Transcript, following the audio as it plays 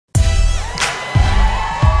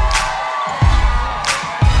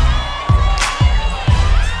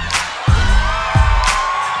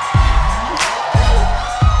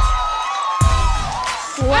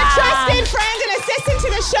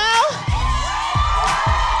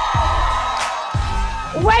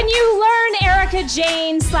Can you learn Erica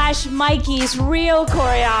Jane / Mikey's real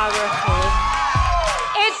choreography?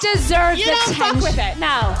 It deserves you attention. You don't fuck with it.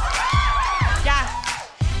 No. Yeah.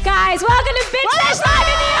 Guys, welcome to Bitch Sesh Live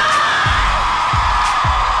in New York!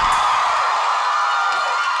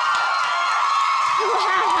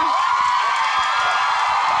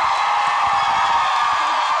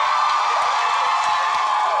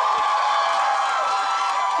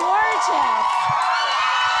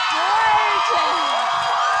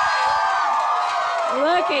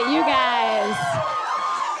 Look at you guys.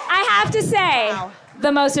 I have to say,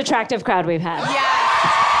 the most attractive crowd we've had. Yes.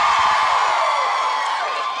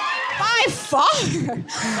 By far.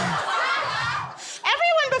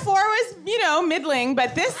 Everyone before was, middling,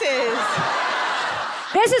 but this is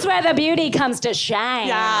where the beauty comes to shine.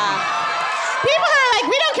 Yeah. People are like,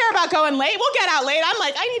 we don't care about going late. We'll get out late. I'm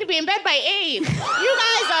like, I need to be in bed by 8. You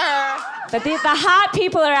guys are... But the hot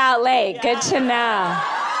people are out late. Yeah. Good to know.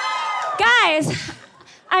 Guys,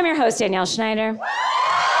 I'm your host, Danielle Schneider.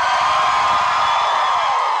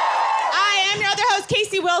 I am your other host,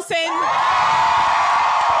 Casey Wilson.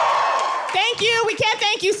 Thank you. We can't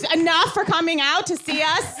thank you enough for coming out to see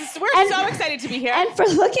us. We're so excited to be here. And for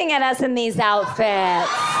looking at us in these outfits.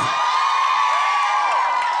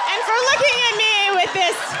 And for looking at me with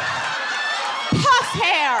this puff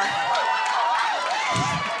hair.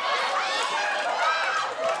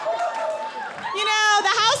 The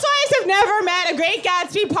housewives have never met a Great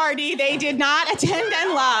Gatsby party they did not attend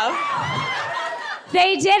and love.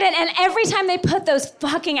 They didn't, and every time they put those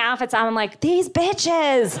fucking outfits on, I'm like, these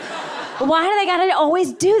bitches, why do they gotta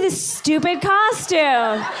always do this stupid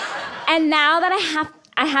costume? And now that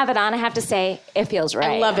I have it on, I have to say, it feels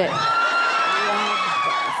right. I love it.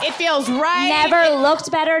 It feels right. Never looked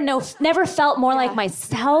better, never felt more like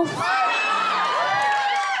myself.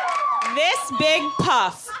 This big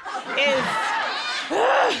puff is...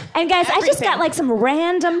 And guys, I just got like some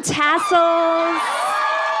random tassels.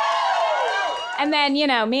 And then,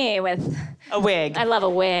 me with... a wig. I love a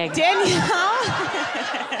wig. Danielle,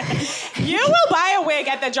 you will buy a wig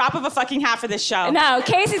at the drop of a fucking hat for this show. No,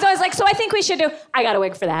 Casey's always like, so I think we should do... I got a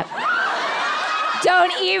wig for that.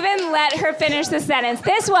 Don't even let her finish the sentence.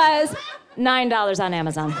 This was $9 on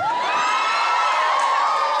Amazon.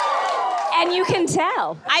 And you can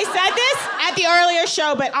tell. I said this at the earlier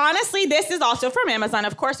show, but honestly, this is also from Amazon.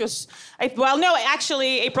 Of course,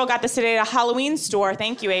 actually, April got this today at a Halloween store.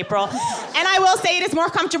 Thank you, April. And I will say it is more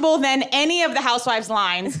comfortable than any of the Housewives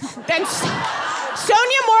lines. Than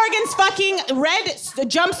Sonia Morgan's fucking red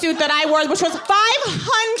jumpsuit that I wore, which was $500.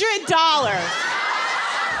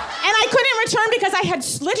 And I couldn't return because I had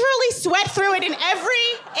literally sweat through it in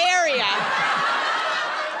every area.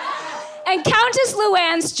 And Countess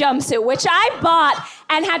Luann's jumpsuit, which I bought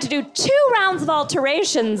and had to do 2 rounds of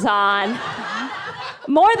alterations on,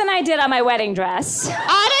 more than I did on my wedding dress.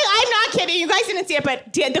 I'm not kidding. You guys didn't see it,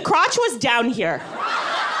 but the crotch was down here.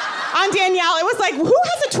 On Danielle, it was like, who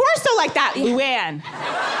has a torso like that? Luann.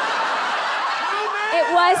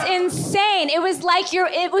 It was insane. It was like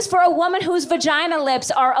it was for a woman whose vagina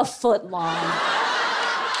lips are a foot long.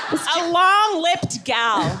 A long-lipped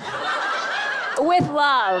gal. With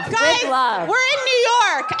love. Guys, with love. We're in New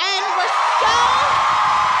York, and we're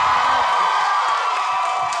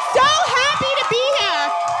so happy to be here.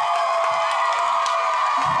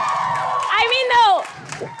 I mean, though,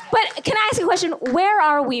 but can I ask you a question? Where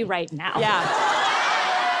are we right now? Yeah.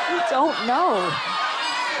 We don't know.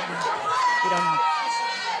 We don't know.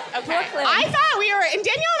 Okay. Brooklyn. I thought we were, and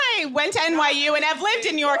Danielle and I went to NYU and have lived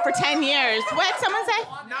in New York for 10 years. What did someone say?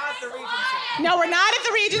 Not at the Regency. No, we're not at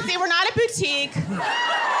the Regency. We're not at Boutique.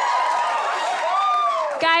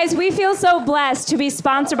 Guys, we feel so blessed to be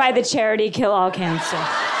sponsored by the charity Kill All Cancer.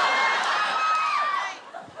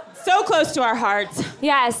 So close to our hearts.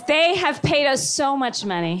 Yes, they have paid us so much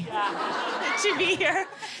money. To be here.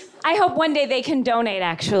 I hope one day they can donate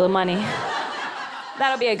actual money.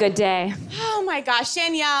 That'll be a good day. Oh my gosh,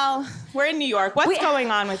 Danielle, we're in New York. What's going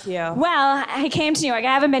on with you? Well, I came to New York.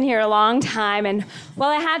 I haven't been here a long time, and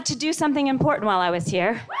I had to do something important while I was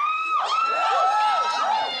here.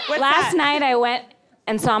 Last night I went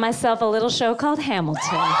and saw myself a little show called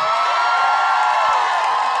Hamilton.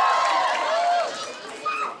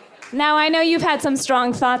 Now, I know you've had some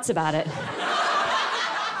strong thoughts about it.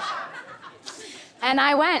 And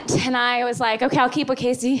I went, and I was like, okay, I'll keep what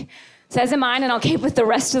Casey says in mind, and I'll keep what the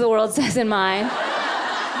rest of the world says in mind.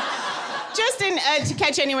 Just to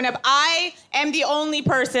catch anyone up, I am the only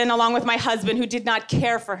person, along with my husband, who did not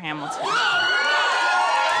care for Hamilton. And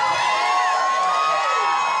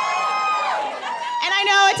I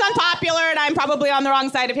know it's unpopular and I'm probably on the wrong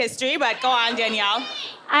side of history, but go on, Danielle.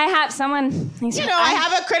 I have someone. I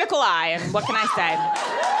have a critical eye, and what can I say?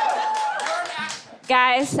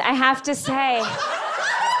 Guys, I have to say.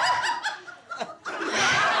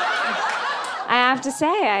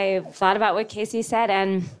 I thought about what Casey said,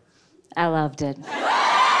 and I loved it.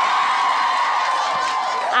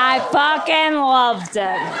 I fucking loved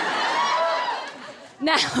it.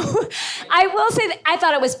 Now, I will say that I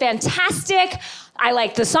thought it was fantastic. I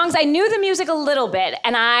liked the songs. I knew the music a little bit,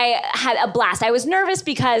 and I had a blast. I was nervous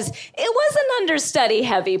because it was an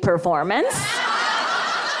understudy-heavy performance.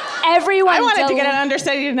 Everyone. I wanted to get an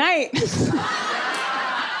understudy tonight.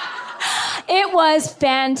 It was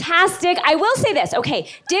fantastic. I will say this, okay,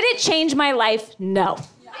 did it change my life? No.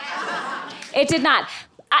 It did not.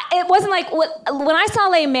 It wasn't like, when I saw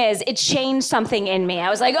Les Mis, it changed something in me. I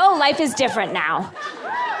was like, oh, life is different now.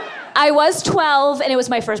 I was 12, and it was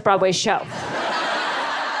my first Broadway show.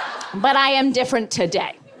 But I am different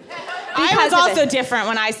today. I was also different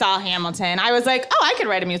when I saw Hamilton. I was like, oh, I could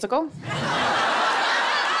write a musical.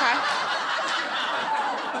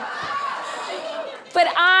 But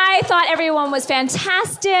I thought everyone was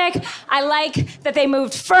fantastic. I like that they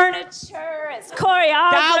moved furniture, it's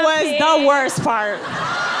choreography. That was the worst part. I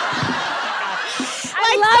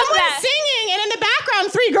love someone that. Singing, and in the background,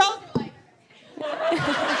 3 girls.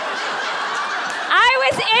 I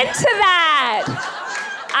was into that.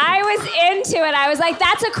 I was into it. I was like,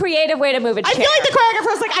 that's a creative way to move a chair. I feel like the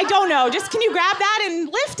choreographer was like, I don't know. Just can you grab that and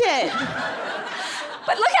lift it?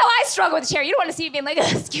 But look how I struggle with the chair. You don't want to see me being like,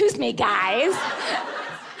 excuse me, guys.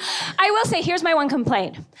 I will say, here's my one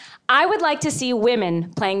complaint. I would like to see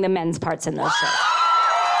women playing the men's parts in those shows.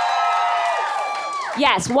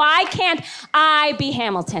 Yes, why can't I be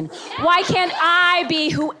Hamilton? Why can't I be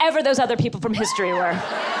whoever those other people from history were?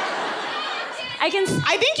 I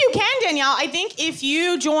think you can, Danielle. I think if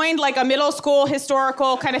you joined like a middle school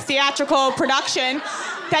historical kind of theatrical production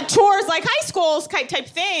that tours like high schools type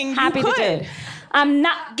thing, happy you could. to do it. I'm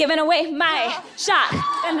not giving away my shot.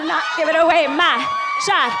 I'm not giving away my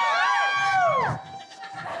shot.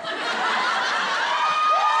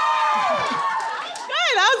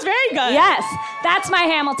 Good, that was very good. Yes, that's my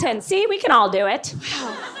Hamilton. See, we can all do it.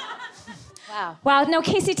 Wow. No,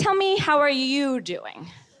 Casey, tell me, how are you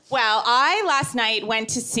doing? Well, I last night went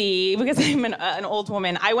to see, because I'm an old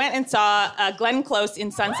woman, I went and saw Glenn Close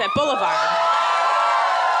in Sunset Boulevard.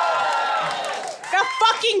 The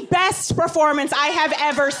fucking best performance I have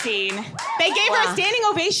ever seen. They gave her a standing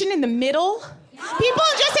ovation in the middle. People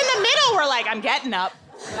just in the middle were like, I'm getting up.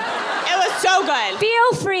 It was so good.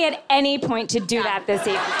 Feel free at any point to do that this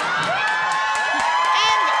evening. And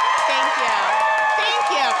thank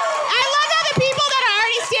you. I love how the people that are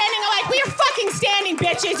already standing are like, we are fucking standing,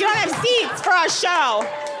 bitches. You don't have seats for our show.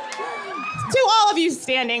 To all of you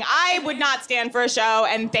standing, I would not stand for a show,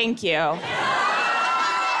 and thank you.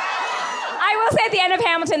 I will say at the end of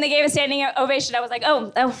Hamilton, they gave a standing ovation. I was like,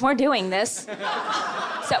 oh, we're doing this.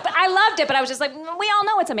 But I loved it, but I was just like, we all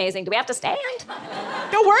know it's amazing. Do we have to stand?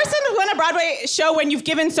 The worst is when a Broadway show, when you've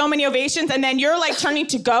given so many ovations, and then you're like turning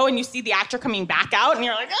to go, and you see the actor coming back out, and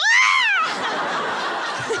you're like, ah!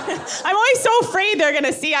 I'm always so afraid they're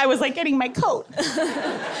gonna see I was like getting my coat.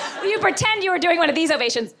 You pretend you were doing one of these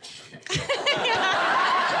ovations.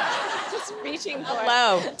 Just reaching for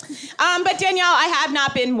Hello. But Danielle, I have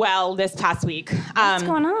not been well this past week. What's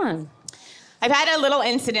going on? I've had a little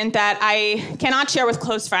incident that I cannot share with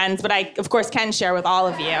close friends, but I, of course, can share with all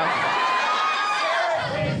of you.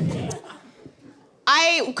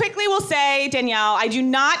 I quickly will say, Danielle, I do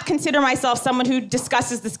not consider myself someone who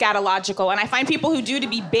discusses the scatological, and I find people who do to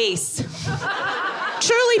be base.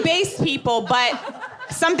 Truly base people, but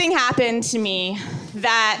something happened to me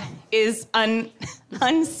that is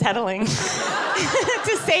unsettling,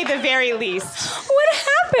 to say the very least. What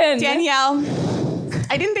happened? Danielle,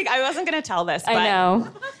 I wasn't gonna tell this, but I know.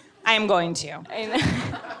 I am going to. I know.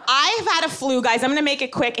 I've had a flu, guys. I'm gonna make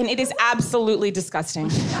it quick, and it is absolutely disgusting.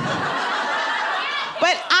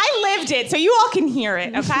 But I lived it, so you all can hear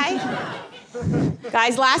it, okay?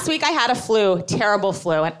 Guys, last week I had a flu, terrible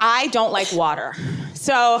flu, and I don't like water.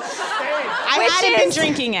 So I hadn't been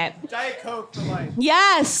drinking it. Diet Coke for life.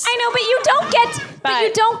 Yes. I know, but you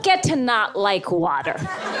don't get to not like water.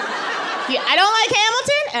 Yeah, I don't like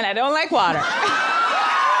Hamilton, and I don't like water.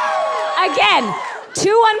 Again,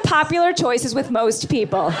 2 unpopular choices with most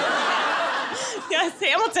people. Yes,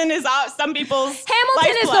 Hamilton is some people's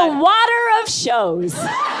Hamilton is lifeblood. the water of shows.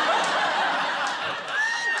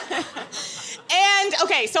 And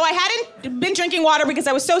okay, so I hadn't been drinking water because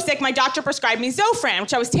I was so sick. My doctor prescribed me Zofran,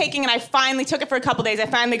 which I was taking, and I finally took it for a couple days. I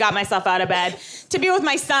finally got myself out of bed to be with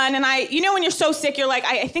my son. And you know when you're so sick, you're like,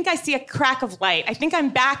 I think I see a crack of light. I think I'm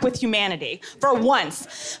back with humanity for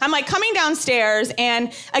once. I'm like coming downstairs,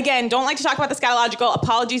 and again, don't like to talk about the scatological.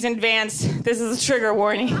 Apologies in advance. This is a trigger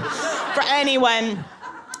warning for anyone.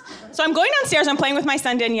 So I'm going downstairs, I'm playing with my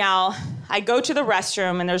son, Danielle. I go to the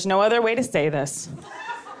restroom, and there's no other way to say this.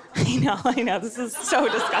 I know, this is so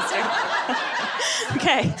disgusting.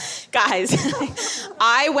 Okay, guys,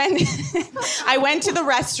 I went to the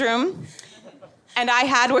restroom, and I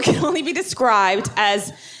had what can only be described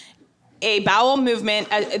as a bowel movement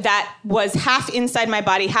that was half inside my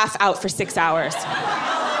body, half out for 6 hours.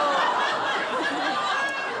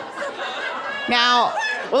 Now,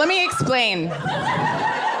 well, let me explain.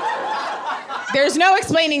 There's no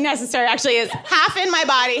explaining necessary, actually. It's half in my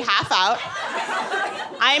body, half out.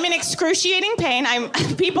 I am in excruciating pain.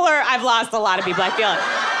 I've lost a lot of people, I feel it.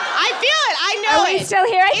 I know it. Are we still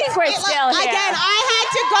here? I think we're still here. Again, I had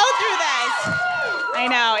to go through this. I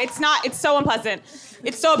know, it's so unpleasant.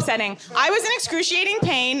 It's so upsetting. I was in excruciating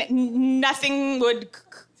pain. Nothing would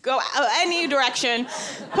go any direction.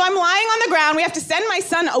 So I'm lying on the ground. We have to send my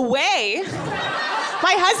son away.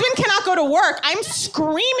 My husband cannot go to work. I'm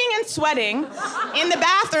screaming and sweating in the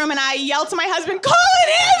bathroom, and I yell to my husband, call an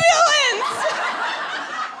ambulance!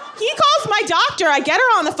 He calls my doctor. I get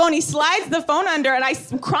her on the phone. He slides the phone under, and I'm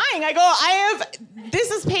crying. I go, this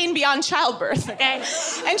is pain beyond childbirth, okay?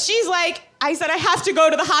 And she's like, I said, I have to go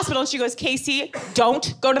to the hospital. And she goes, Casey,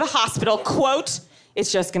 don't go to the hospital. Quote,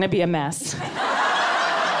 it's just gonna be a mess.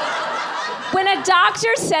 When a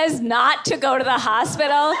doctor says not to go to the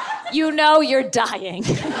hospital, you know you're dying.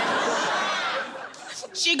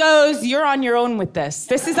 She goes, you're on your own with this.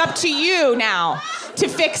 This is up to you now to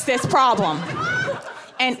fix this problem.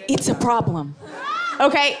 And it's a problem.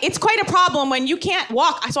 Okay? It's quite a problem when you can't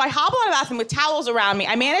walk. So I hobble out of the bathroom with towels around me.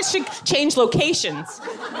 I managed to change locations.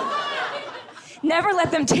 Never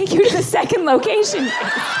let them take you to the second location.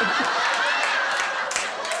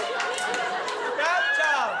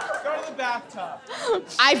 Bathtub.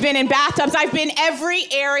 I've been in bathtubs. I've been every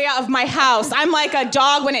area of my house. I'm like a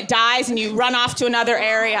dog when it dies and you run off to another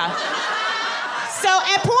area. So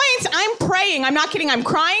at points, I'm praying. I'm not kidding. I'm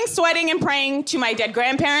crying, sweating, and praying to my dead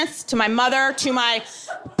grandparents, to my mother, to my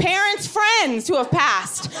parents' friends who have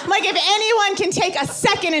passed. I'm like, if anyone can take a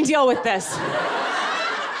second and deal with this.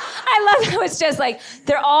 I love how it's just like,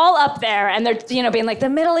 they're all up there and they're, being like, the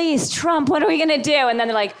Middle East, Trump, what are we gonna do? And then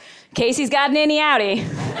they're like, Casey's got an innie-outie.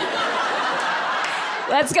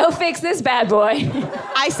 Let's go fix this bad boy.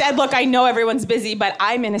 I said, look, I know everyone's busy, but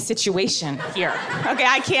I'm in a situation here. Okay,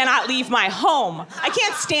 I cannot leave my home. I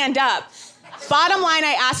can't stand up. Bottom line,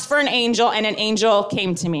 I asked for an angel, and an angel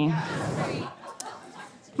came to me.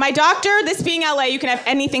 My doctor, this being LA, you can have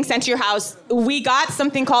anything sent to your house. We got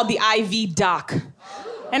something called the IV doc.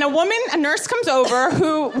 And a nurse comes over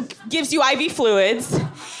who gives you IV fluids,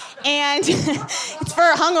 and it's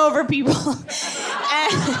for hungover people.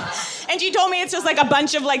 And she told me it's just like a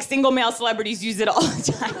bunch of like single male celebrities use it all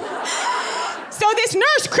the time. So this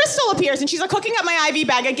nurse, Crystal, appears, and she's like hooking up my IV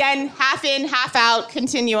bag again, half in, half out,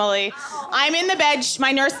 continually. I'm in the bed.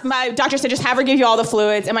 My doctor said, just have her give you all the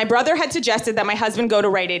fluids. And my brother had suggested that my husband go to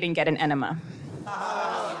Rite Aid and get an enema.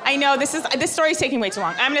 I know this story's taking way too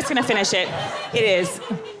long. I'm just gonna finish it. It is.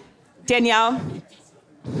 Danielle,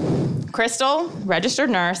 Crystal, registered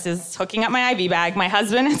nurse, is hooking up my IV bag. My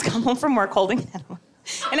husband has come home from work holding an enema.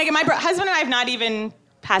 And again, my husband and I have not even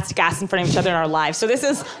passed gas in front of each other in our lives. So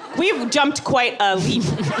we've jumped quite a leap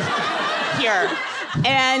here.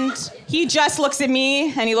 And he just looks at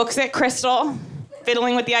me and he looks at Crystal,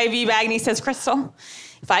 fiddling with the IV bag, and he says, Crystal,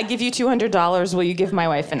 if I give you $200, will you give my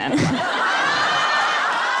wife an enema?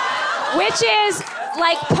 Which is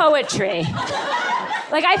like poetry.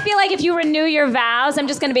 Like, I feel like if you renew your vows, I'm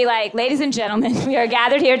just gonna be like, ladies and gentlemen, we are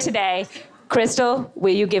gathered here today. Crystal,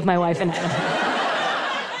 will you give my wife an enema?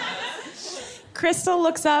 Crystal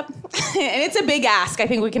looks up, and it's a big ask, I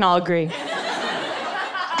think we can all agree.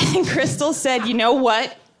 And Crystal said, you know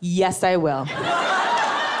what? Yes, I will.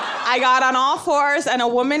 I got on all fours, and a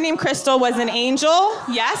woman named Crystal was an angel,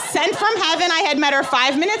 yes, sent from heaven. I had met her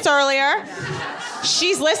 5 minutes earlier.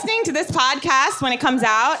 She's listening to this podcast when it comes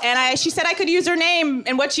out, and she said I could use her name,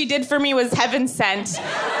 and what she did for me was heaven sent.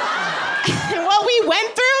 And what we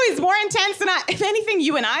went through is more intense than, if anything,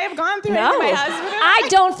 you and I have gone through. No, my husband and I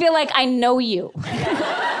don't feel like I know you.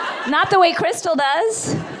 Not the way Crystal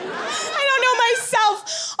does. I don't know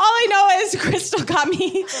myself. All I know is Crystal got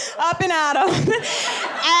me up and at 'em.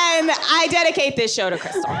 And I dedicate this show to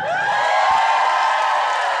Crystal.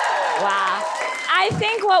 Wow. I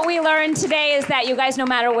think what we learned today is that you guys, no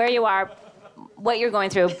matter where you are, what you're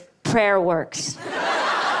going through, prayer works.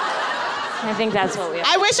 I think that's what we are.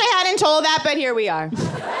 I wish I hadn't told that, but here we are.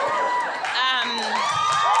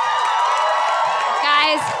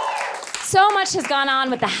 Guys, so much has gone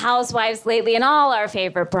on with the housewives lately and all our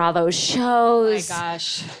favorite Bravo shows. Oh my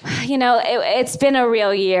gosh. You know, it's been a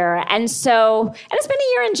real year. And it's been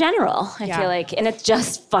a year in general, I feel like. And it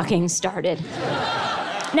just fucking started.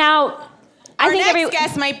 Now, Our next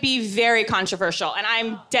guest might be very controversial, and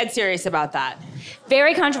I'm dead serious about that.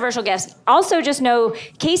 Very controversial guest. Also, just know,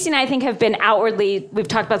 Casey and I think have been outwardly, we've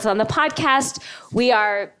talked about this on the podcast, we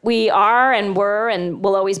are and were and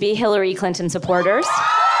will always be Hillary Clinton supporters.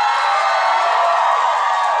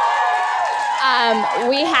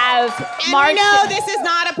 We have And no, this is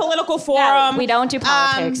not a political forum. No, we don't do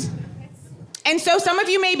politics. And so some of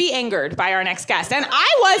you may be angered by our next guest. And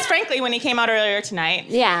I was, frankly, when he came out earlier tonight.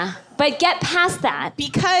 Yeah, but get past that.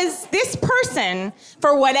 Because this person,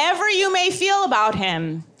 for whatever you may feel about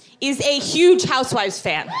him, is a huge Housewives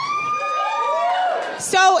fan.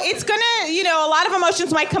 So it's gonna, a lot of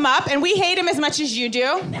emotions might come up, and we hate him as much as you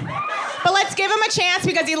do. But let's give him a chance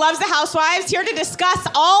because he loves the Housewives, here to discuss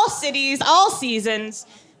all cities, all seasons.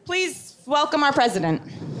 Please welcome our president,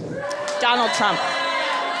 Donald Trump.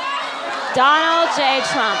 Donald J.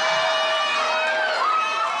 Trump.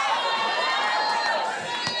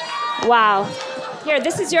 Wow. Here,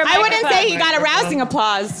 this is your microphone. I wouldn't say he got a rousing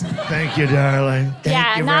applause. Thank you, darling.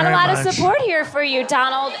 Thank you not very a lot much. of support here for you,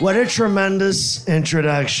 Donald. What a tremendous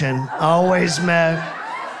introduction. Always met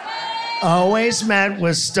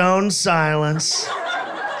with stone silence.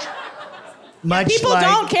 Much People like,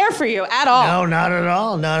 don't care for you at all. No, not at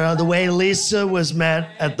all. No. The way Lisa was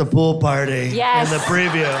met at the pool party in the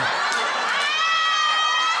preview.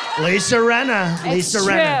 Lisa Rinna. It's Lisa true.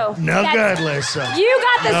 Rinna. No good, Lisa. You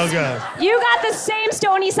got No the same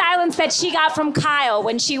stony silence that she got from Kyle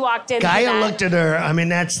when she walked in. Kyle looked at her. I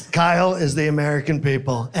mean, Kyle is the American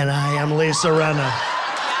people, and I am Lisa Rinna.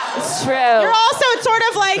 It's true. You're also sort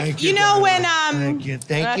of like, Thank you, when... Thank you,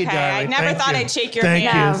 darling. I never thought I'd shake your hand.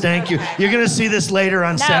 hand. Thank you. You're going to see this later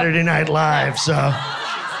on Saturday Night Live, so...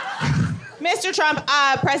 Mr. Trump,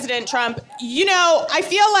 President Trump, I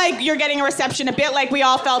feel like you're getting a reception a bit like we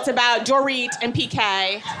all felt about Dorit and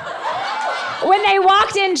PK. When they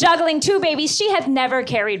walked in juggling two babies she had never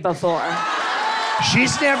carried before.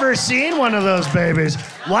 She's never seen one of those babies.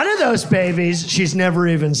 One of those babies she's never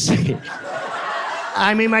even seen.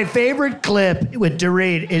 I mean, my favorite clip with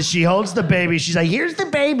Dorit is she holds the baby. She's like, "Here's the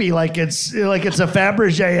baby," like it's a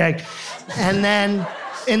Fabergé egg, and then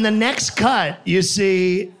in the next cut, you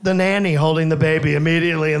see the nanny holding the baby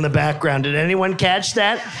immediately in the background. Did anyone catch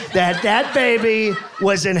that? That baby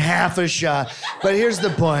was in half a shot. But here's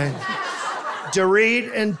the point.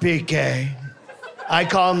 Dorit and PK, I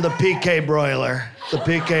call him the PK broiler. The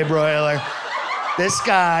PK broiler. This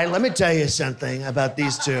guy, let me tell you something about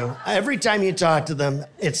these two. Every time you talk to them,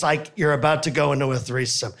 it's like you're about to go into a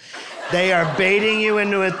threesome. They are baiting you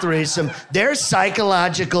into a threesome. Their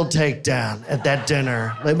psychological takedown at that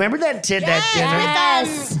dinner. Remember that dinner?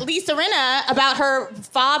 With Lisa Rinna about her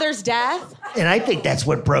father's death. And I think that's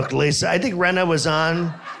what broke Lisa. I think Rinna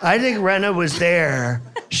was there.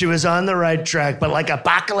 She was on the right track, but like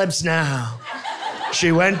Apocalypse Now,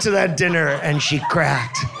 she went to that dinner and she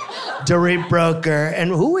cracked. Dorit broke her. And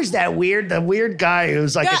who was that weird guy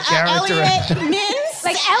who's like a character? Elliot Mintz?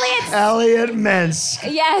 Like Elliot Mintz.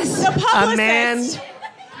 Yes. The publicist. A man.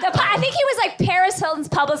 I think he was like Paris Hilton's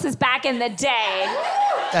publicist back in the day.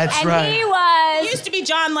 That's right. He used to be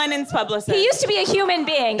John Lennon's publicist. He used to be a human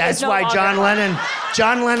being. That's why John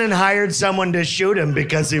Lennon hired someone to shoot him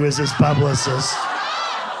because he was his publicist.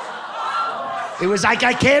 He was like,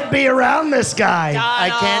 I can't be around this guy. Donald. I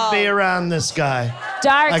can't be around this guy.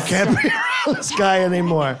 Dark. I can't be around this guy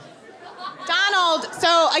anymore. Donald,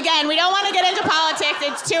 so again, we don't want to get into politics.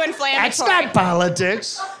 It's too inflammatory. That's not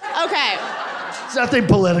politics. Okay. There's nothing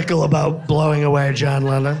political about blowing away John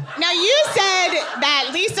Lennon. Now, you said that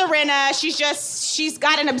Lisa Rinna, she's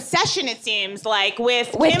got an obsession, it seems, like,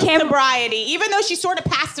 with Kim's sobriety, even though she sort of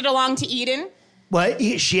passed it along to Eden. Well,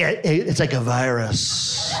 it's like a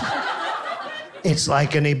virus. It's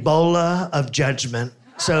like an Ebola of judgment.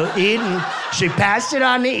 So Eden, she passed it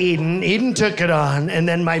on to Eden. Eden took it on. And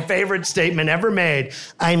then my favorite statement ever made,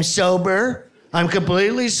 I'm sober. I'm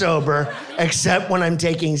completely sober, except when I'm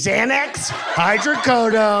taking Xanax,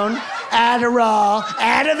 hydrocodone, Adderall,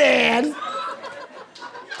 Ativan.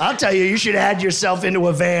 I'll tell you, you should add yourself into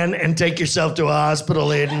a van and take yourself to a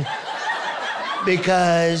hospital, Eden.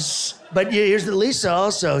 But here's the Lisa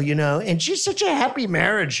also, and she's such a happy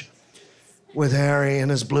marriage with Harry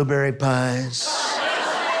and his blueberry pies.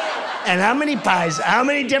 And how many pies? How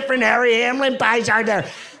many different Harry Hamlin pies are there?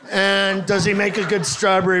 And does he make a good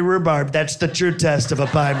strawberry rhubarb? That's the true test of a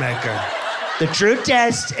pie maker. The true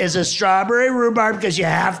test is a strawberry rhubarb because you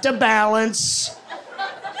have to balance.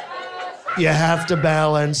 You have to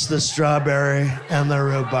balance the strawberry and the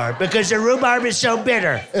rhubarb because the rhubarb is so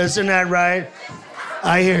bitter. Isn't that right?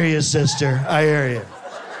 I hear you, sister. I hear you.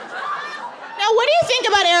 Now, what do you think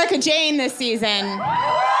about Erica Jane this season?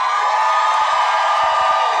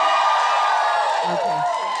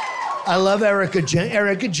 I love Erica Jane.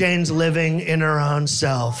 Erica Jane's living in her own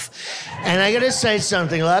self. And I gotta say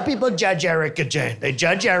something. A lot of people judge Erica Jane. They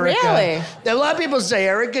judge Erica. Really? A lot of people say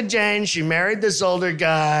Erica Jane, she married this older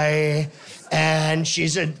guy, and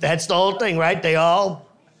that's the whole thing, right? They all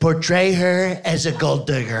portray her as a gold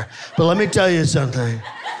digger. But let me tell you something.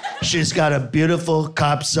 She's got a beautiful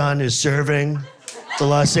cop son who's serving the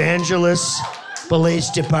Los Angeles Police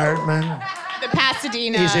Department. The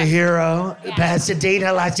Pasadena. He's a hero. Yeah.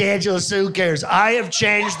 Pasadena, Los Angeles, who cares? I have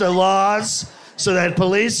changed the laws so that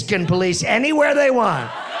police can police anywhere they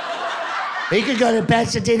want. He could go to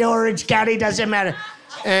Pasadena, Orange County, doesn't matter.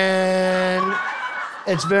 And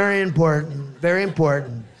it's very important, very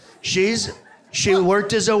important. She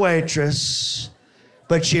worked as a waitress,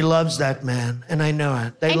 but she loves that man, and I know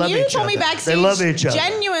it. They love each other. And you told me backstage, they love each other.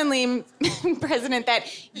 Genuinely, President, that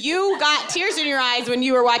you got tears in your eyes when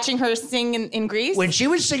you were watching her sing in Grease. When she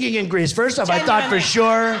was singing in Grease, first off, I thought for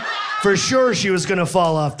sure she was going to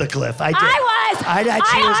fall off the cliff. I did.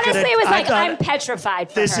 I honestly was like, I'm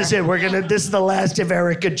petrified for her. This is it. This is the last of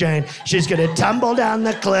Erica Jane. She's going to tumble down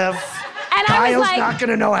the cliff. And Kyle's not going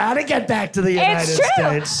to know how to get back to the United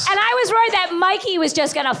States. And I was worried that Mikey was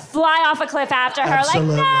just going to fly off a cliff after her.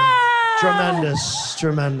 Absolutely. Like, no! Tremendous,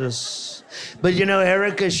 tremendous. But you know,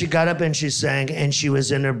 Erica, she got up and she sang and she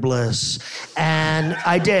was in her bliss. And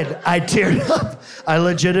I did. I teared up. I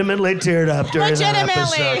legitimately teared up during that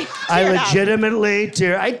episode.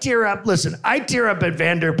 I tear up. Listen, I tear up at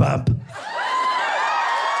Vanderpump.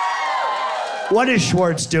 What is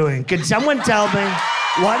Schwartz doing? Can someone tell me?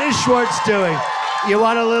 What is Schwartz doing? You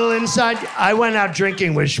want a little insight? I went out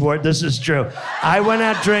drinking with Schwartz. This is true. I went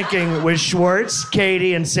out drinking with Schwartz,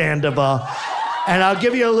 Katie, and Sandoval. And I'll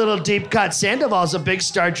give you a little deep cut. Sandoval's a big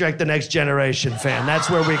Star Trek The Next Generation fan. That's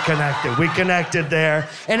where we connected. We connected there.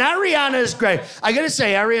 And Ariana is great. I gotta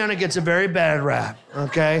say, Ariana gets a very bad rap,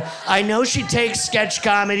 okay? I know she takes sketch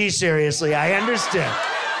comedy seriously. I understand.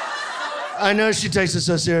 I know she takes it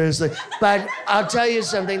so seriously. But I'll tell you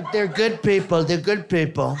something. They're good people. They're good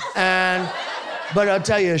people. But I'll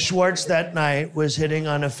tell you, Schwartz that night was hitting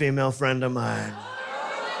on a female friend of mine.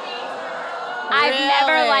 I've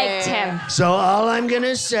never liked him. So all I'm going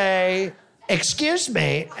to say, excuse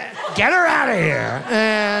me, get her out of here.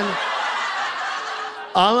 And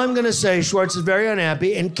all I'm going to say, Schwartz is very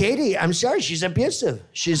unhappy. And Katie, I'm sorry, she's abusive.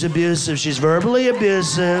 She's abusive. She's verbally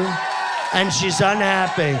abusive. And she's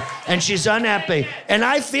unhappy. And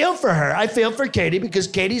I feel for her. I feel for Katie because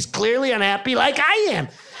Katie's clearly unhappy like I am.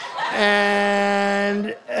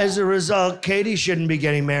 And as a result, Katie shouldn't be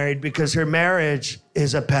getting married because her marriage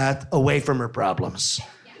is a path away from her problems.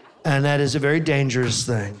 And that is a very dangerous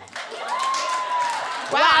thing.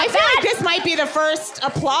 Wow, I feel like this might be the first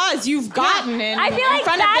applause you've gotten in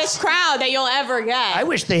front of this crowd that you'll ever get. I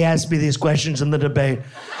wish they asked me these questions in the debate.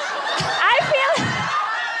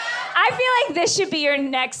 I feel like this should be your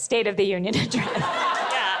next State of the Union address.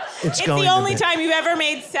 Yeah. It's the only time you've ever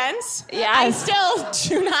made sense. Yeah. I still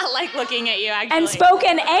do not like looking at you, actually. And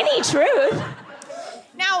spoken any truth.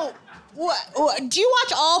 Now, do you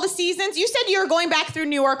watch all the seasons? You said you were going back through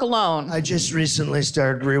New York alone. I just recently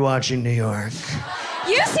started rewatching New York.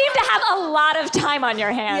 You seem to have a lot of time on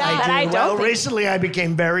your hands that I don't think. Recently I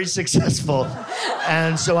became very successful,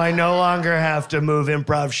 and so I no longer have to move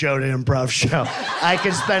improv show to improv show. I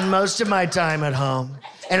can spend most of my time at home,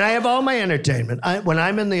 and I have all my entertainment. When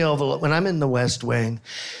I'm in the Oval, when I'm in the West Wing,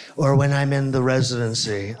 or when I'm in the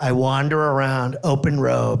Residency, I wander around open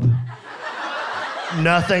robe,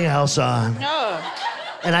 nothing else on. No.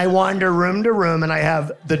 And I wander room to room, and I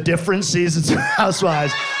have the different seasons of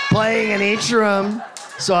Housewives playing in each room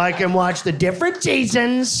so I can watch the different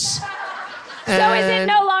seasons. So is it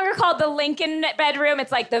no longer called the Lincoln bedroom?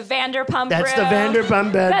 It's like the Vanderpump room? That's the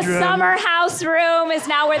Vanderpump bedroom. The summer house room is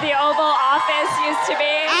now where the Oval Office used to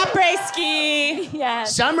be. Après-ski.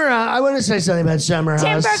 Yes. I want to say something about Summer House.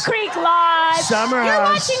 Timber Creek Lodge. Summer You're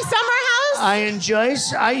House. watching Summer House? I enjoy.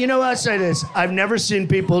 You know, I'll say this. I've never seen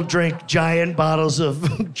people drink giant bottles of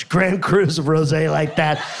Grand Crus of rosé like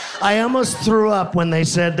that. I almost threw up when they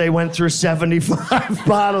said they went through 75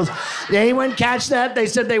 bottles. Did anyone catch that? They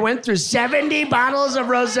said they went through 70 bottles of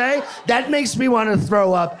rosé. That makes me want to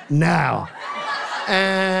throw up now.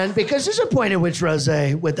 And because there's a point at which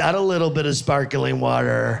rosé, without a little bit of sparkling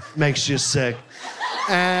water, makes you sick.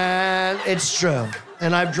 And it's true.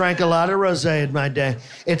 And I've drank a lot of rosé in my day.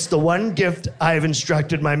 It's the one gift I've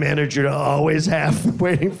instructed my manager to always have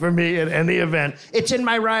waiting for me at any event. It's in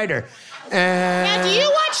my rider. And Now, do you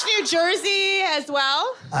watch New Jersey as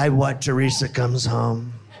well? I watch Teresa Comes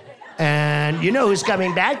Home. And you know who's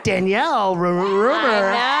coming back? Danielle.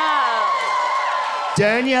 Rumor.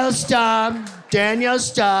 Danielle Staub,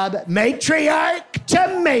 matriarch to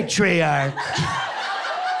matriarch.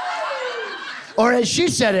 Or as she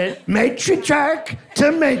said it, matriarch to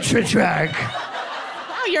matriarch.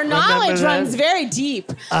 Wow, your knowledge runs very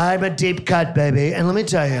deep. I'm a deep cut, baby. And let me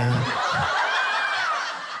tell you,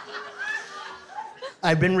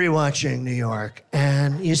 I've been rewatching New York,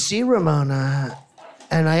 and you see Ramona,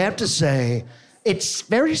 and I have to say, it's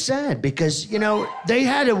very sad because, you know, they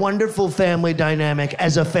had a wonderful family dynamic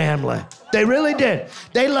as a family. They really did.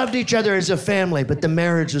 They loved each other as a family, but the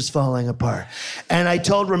marriage was falling apart. And I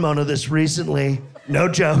told Ramona this recently, no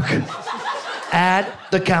joke, at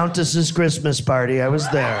the Countess's Christmas party. I was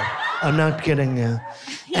there. I'm not kidding you.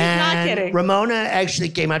 He's not kidding. Ramona actually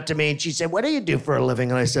came up to me and she said, "What do you do for a living?"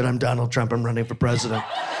 And I said, "I'm Donald Trump. I'm running for president."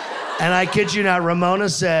 And I kid you not, Ramona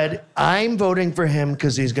said, "I'm voting for him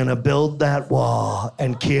because he's going to build that wall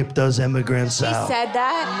and keep those immigrants out." She said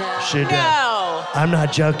that? No. She did. No. I'm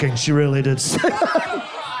not joking. She really did say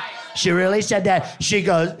that. She really said that. She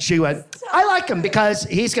went, "I like him because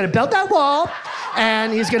he's going to build that wall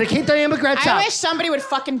and he's going to keep the immigrants out." I wish somebody would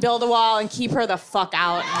fucking build a wall and keep her the fuck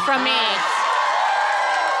out from me.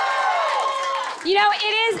 You know,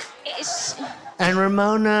 it's And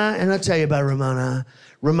Ramona, and I'll tell you about Ramona.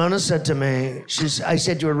 Ramona said to me, I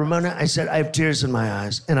said to her, "Ramona," I said, "I have tears in my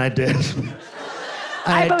eyes." And I did.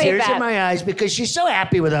 I had tears in my eyes because she's so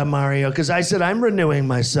happy without Mario. Because I said, "I'm renewing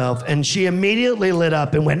myself." And she immediately lit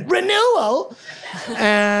up and went, "Renewal?"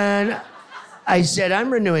 And I said,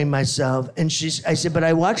 "I'm renewing myself." And I said, "But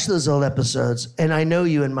I watched those old episodes and I know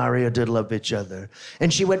you and Mario did love each other."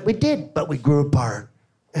 And she went, "We did, but we grew apart.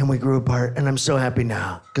 And we grew apart. And I'm so happy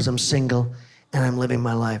now because I'm single and I'm living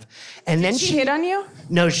my life." And then Did she hit on you?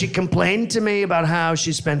 No, she complained to me about how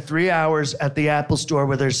she spent 3 hours at the Apple store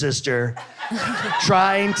with her sister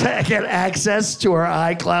trying to get access to her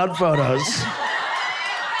iCloud photos.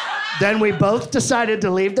 Then we both decided to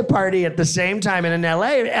leave the party at the same time in an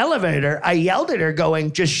elevator. I yelled at her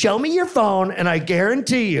going, "Just show me your phone and I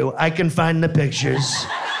guarantee you I can find the pictures."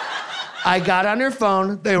 I got on her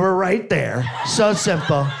phone. They were right there. So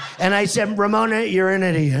simple. And I said, "Ramona, you're an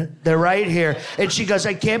idiot. They're right here." And she goes,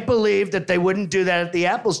 "I can't believe that they wouldn't do that at the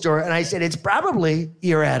Apple store." And I said, "It's probably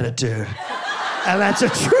your attitude." And that's a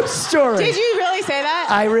true story. Did you really say that?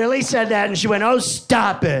 I really said that. And she went, "Oh,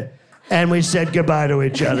 stop it." And we said goodbye to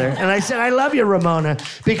each other. And I said, "I love you, Ramona,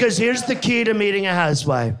 because here's the key to meeting a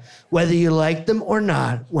housewife. Whether you like them or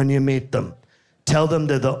not, when you meet them, tell them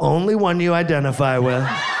they're the only one you identify with,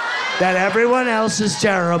 that everyone else is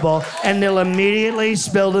terrible, and they'll immediately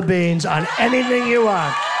spill the beans on anything you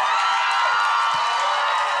want."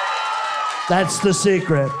 That's the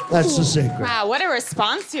secret. That's the secret. Wow, what a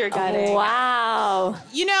response you're getting. wow.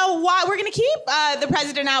 You know what? We're going to keep the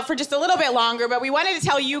president out for just a little bit longer, but we wanted to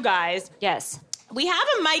tell you guys, Yes. we have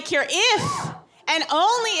a mic here if and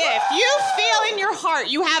only if you feel in your heart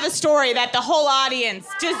you have a story that the whole audience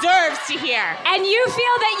deserves to hear. And you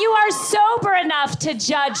feel that you are sober enough to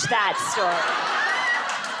judge that story.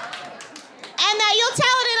 And that you'll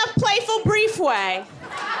tell it in a playful, brief way.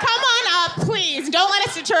 Come on up, please. Don't let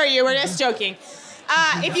us deter you. We're just joking.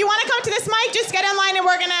 If you want to come to this mic, just get in line and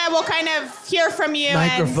we'll kind of hear from you.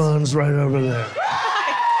 Microphone's right over there.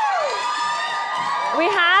 We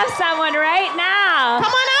have someone right now.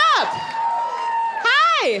 Come on up.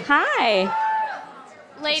 Hi. Hi.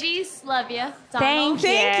 Ladies, love you. Thank you.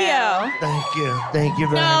 Thank you. Thank you. Thank you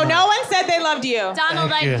very much. No one said they loved you.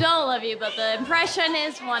 Donald, Thank you. I don't love you, but the impression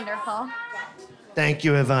is wonderful. Thank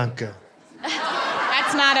you, Ivanka.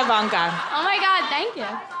 That's not Ivanka. Oh my God, thank you.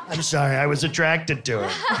 I'm sorry, I was attracted to her.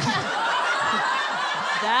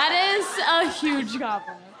 That is a huge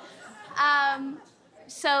compliment.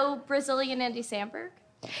 So Brazilian Andy Samberg?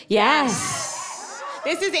 Yes.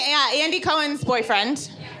 This is Andy Cohen's boyfriend.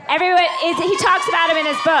 Everyone, he talks about him in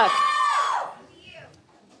his book.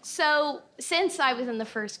 So since I was in the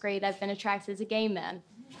first grade, I've been attracted to gay men.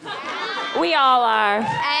 We all are.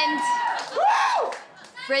 And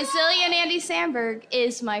Brazilian Andy Samberg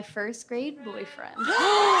is my first grade boyfriend. Oh,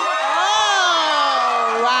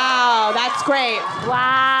 wow. That's great.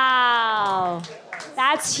 Wow.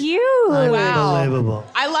 That's huge. Unbelievable.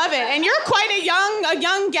 I love it. And you're quite a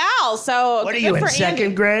young gal, so What are good you, for in second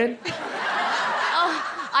Andy. grade?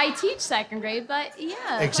 I teach second grade, but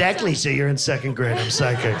yeah. Exactly, so you're in second grade. I'm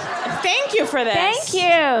psychic. Thank you for this. Thank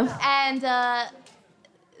you. And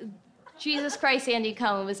Jesus Christ, Andy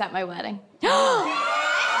Cohen was at my wedding.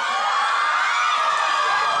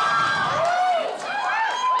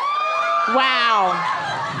 Wow.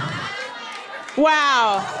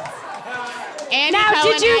 Wow. Andy Now,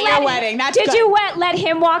 Cohen did you at your wedding. That's did good. you let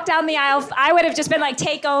him walk down the aisle? I would have just been like,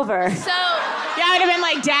 take over. So, Yeah, I would have been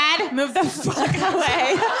like, Dad, move the fuck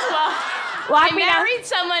away. Walk I me down. married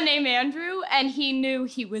someone named Andrew, and he knew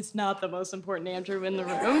he was not the most important Andrew in the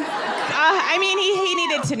room. I mean, he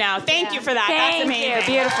needed to know. Thank you for that. That's Thank amazing.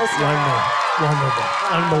 you. Beautiful story. Wonderful.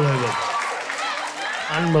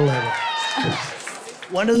 Unbelievable.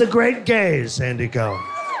 One of the great gays, Andy Cohen.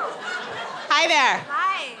 Hi there.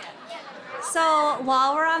 Hi. So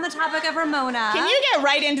while we're on the topic of Ramona. Can you get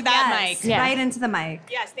right into that mic? Yeah. Right into the mic.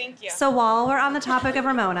 Yes, thank you. So while we're on the topic of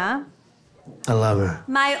Ramona, I love her.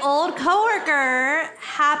 my old coworker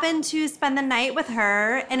happened to spend the night with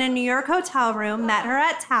her in a New York hotel room, met her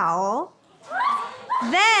at Towel.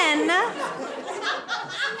 Then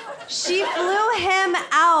she flew him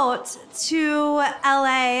out to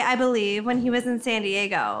LA, I believe, when he was in San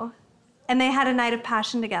Diego. And they had a night of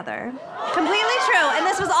passion together. Completely true. And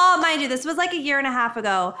this was all, mind you, this was like a year and a half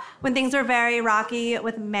ago when things were very rocky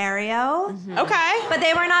with Mario. Okay. But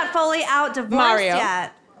they were not fully out divorced Mario.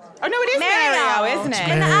 yet. Oh, no, it is Mario, isn't it?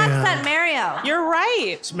 In the Mario. accent, Mario. You're right.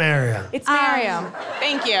 It's Mario. It's Mario.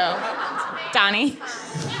 Thank you, Donnie.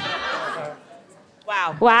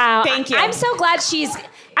 Wow. Wow. Thank you. I'm so glad she's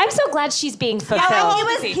being fulfilled. how He old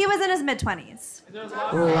was is he? in his mid-20s.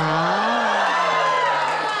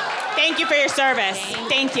 Thank you for your service.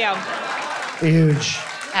 Thank you. Huge.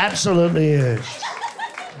 Absolutely huge.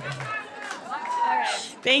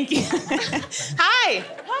 Thank you. Hi.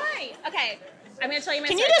 Hi. Okay. I'm going to tell you my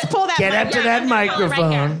Can you story. just pull that Get mic up to down? that Right here.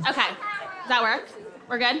 microphone. Okay. Does that work?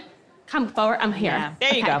 We're good? Come forward. I'm here. Yeah.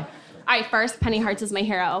 There you Okay. go. All right, first, Penny Hearts is my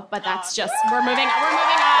hero, but that's just, we're moving on.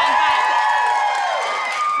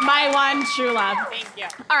 But my one true love. Thank you.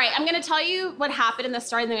 All right, I'm gonna tell you what happened in this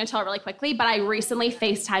story, and I'm gonna tell it really quickly, but I recently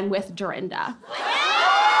FaceTimed with Dorinda.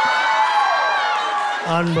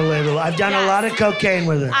 Unbelievable. I've done a lot of cocaine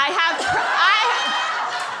with her.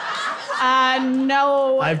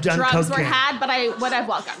 No I've done drugs were cocaine. had, but I would have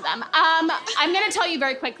welcomed them. I'm gonna tell you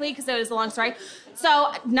very quickly, because it is a long story.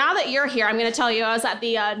 So now that you're here, I'm gonna tell you I was at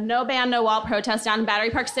the No Band, No Wall protest down in Battery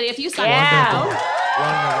Park City a few Sundays Yeah. ago. Wonderful.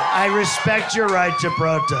 I respect your right to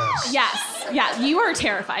protest. Yes. Yeah, you were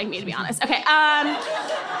terrifying me, to be honest. Okay.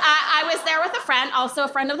 I was there with a friend, also a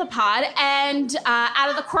friend of the pod, and out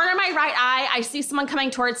of the corner of my right eye, I see someone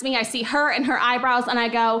coming towards me. I see her and her eyebrows, and I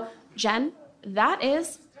go, Jen, that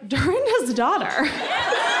is Dorinda's daughter.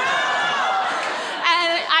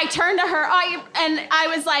 And I turned to her, and I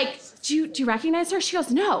was like, do you recognize her? She goes,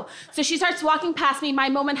 no. So she starts walking past me. My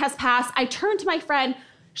moment has passed. I turn to my friend.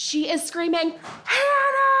 She is screaming,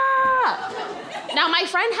 Hannah! Now, my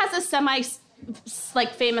friend has a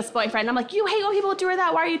famous boyfriend. I'm like, you hate when people do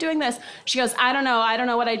that. Why are you doing this? She goes, I don't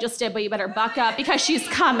know what I just did, but you better buck up because she's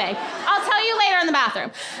coming. I'll tell you later in the bathroom.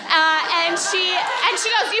 And she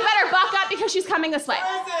goes, you better buck up because she's coming this way.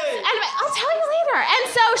 Anyway, I'll tell you later. And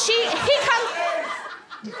so he comes.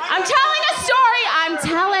 I'm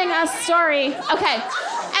telling a story. Okay.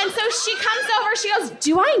 And so she comes over, she goes,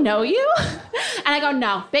 do I know you? And I go,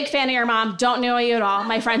 no, big fan of your mom, don't know you at all.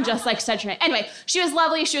 My friend just said your name. Anyway, she was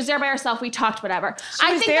lovely, she was there by herself, we talked, whatever.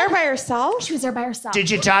 She was there by herself? She was there by herself. Did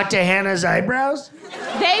you talk to Hannah's eyebrows?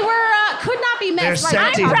 They were, could not be missed. They're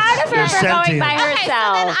I'm sentient. proud of her They're for going by sentient.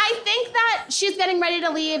 herself. Okay, so then I think that she's getting ready to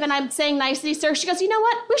leave and I'm saying nicely, sir. She goes, you know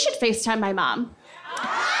what? We should FaceTime my mom.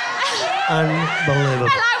 Unbelievable.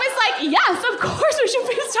 And I was like, yes, of course we should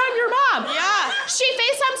FaceTime your mom. Yeah. She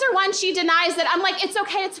FaceTimes her once, she denies it. I'm like, it's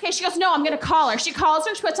okay. She goes, no, I'm gonna call her. She calls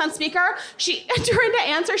her, she puts on speaker. Dorinda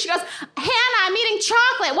answers, she goes, Hannah, I'm eating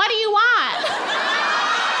chocolate. What do you want?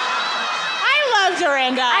 I love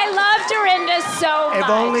Dorinda. I love Dorinda so much. If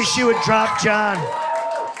only she would drop John.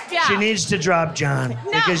 Yeah. She needs to drop John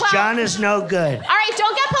because well- John is no good. All right,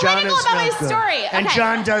 don't get John political is about no my good. story. And Okay.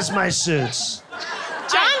 John does my suits.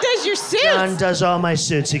 John does your suits. John does all my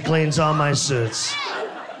suits. He cleans all my suits.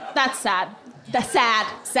 That's sad. That's sad.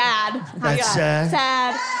 Sad. That's sad.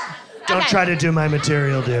 Sad. Don't Okay. try to do my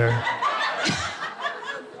material, dear.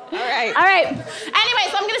 All right. All right. Anyway,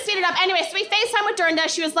 so I'm gonna speed it up. Anyway, so we FaceTime with Dorinda.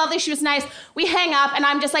 She was lovely, she was nice. We hang up, and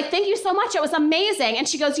I'm just like, thank you so much, it was amazing. And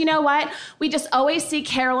she goes, you know what? We just always see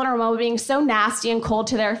Carol and Ramona being so nasty and cold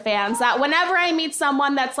to their fans that whenever I meet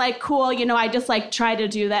someone that's like cool, you know, I just like try to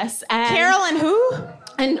do this. And Carol and who?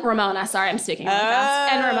 And Ramona, sorry, I'm speaking really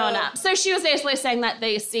fast. And Ramona. So she was basically saying that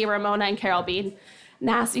they see Ramona and Carol being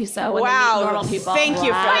nasty, so when they meet normal people. Thank you for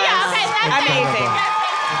that. Yeah, okay,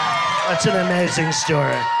 that's That's an amazing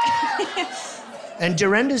story. And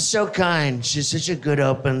Dorinda's so kind. She's such a good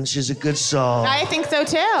open. She's a good soul. I think so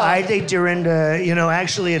too. I think Dorinda, you know,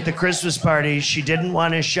 actually at the Christmas party, she didn't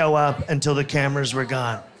want to show up until the cameras were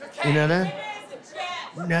gone. You know that?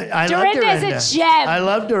 No, I love Dorinda's Dorinda. a gem. I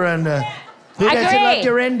love Dorinda. Who doesn't Agree. love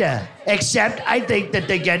Dorinda? Except I think that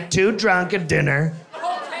they get too drunk at dinner.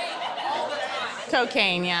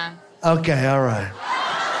 Cocaine, yeah. Okay, all right.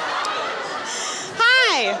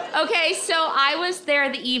 Hi. Okay, so I was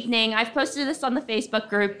there the evening. I've posted this on the Facebook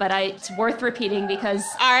group, but it's worth repeating because,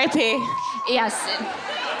 R.I.P. yes.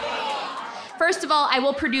 First of all, I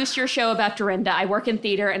will produce your show about Dorinda. I work in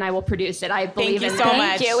theater and I will produce it. I believe you in so that.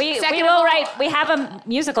 much. Thank you. We Second will of all- write. We have a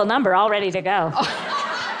musical number all ready to go.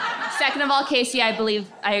 Second of all, Casey, I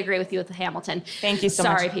believe I agree with you with the Hamilton. Thank you so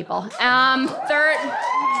much. Sorry, people. It's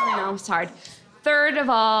hard. Third of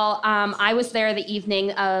all, I was there the evening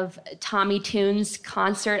of Tommy Tune's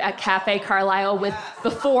concert at Cafe Carlisle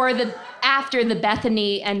after the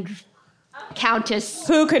Bethany and Countess.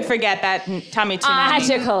 Who could forget that Tommy Tune?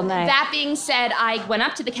 Magical night. That being said, I went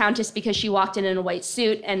up to the Countess because she walked in a white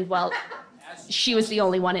suit, and well, she was the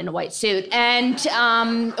only one in a white suit. And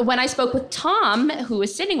when I spoke with Tom, who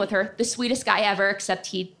was sitting with her, the sweetest guy ever, except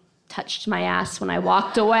he touched my ass when I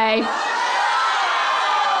walked away.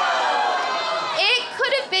 It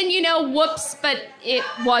could have been, whoops, but it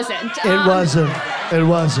wasn't. It wasn't. It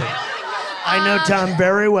wasn't. I know Tom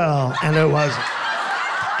very well, and it wasn't.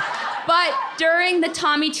 But during the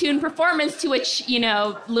Tommy Tune performance, to which,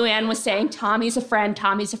 Luann was saying, Tommy's a friend,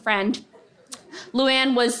 Tommy's a friend.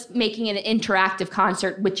 Luann was making an interactive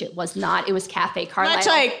concert, which it was not. It was Cafe Carlisle. Much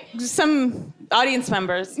like some audience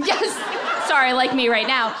members. Yes. Sorry, like me right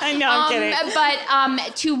now. I know, I'm kidding.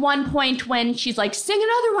 But to one point when she's like, sing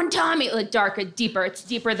another one, Tommy. Like, darker, deeper. It's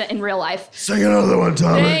deeper than in real life. Sing another one,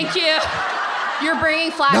 Tommy. Thank you. You're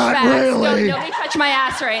bringing flashbacks. Not really. Nobody touch my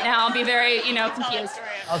ass right now. I'll be very, confused.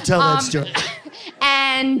 I'll tell that story.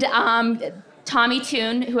 And Tommy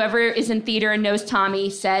Tune, whoever is in theater and knows Tommy,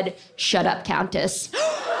 said, "Shut up, Countess."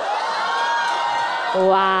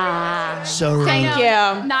 Wow. So rude. Thank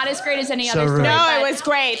you. Not as great as any So other story. rude. No, but it was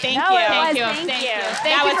great. Thank No, you. it Thank was. you. Thank Thank you. you. That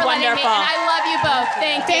Thank you was for letting me, wonderful. and I love you both.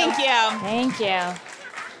 Thank you. Thank you. Thank you.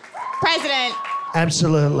 President,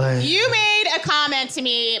 Absolutely. you made a comment to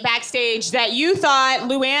me backstage that you thought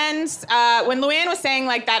Luann's, when Luann was saying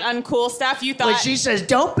like that uncool stuff, you thought... When she says,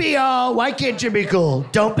 don't be all, why can't you be cool?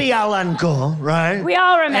 Don't be all uncool, right? We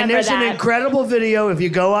all remember And there's that. an incredible video. If you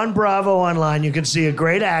go on Bravo online, you can see a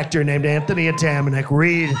great actor named Anthony Atamanuik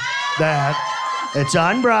read that. It's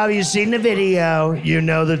on Bravo. You've seen the video. You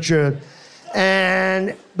know the truth.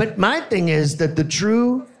 But my thing is that the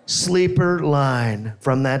true sleeper line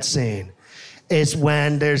from that scene is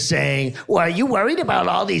when they're saying, well, are you worried about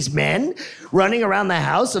all these men running around the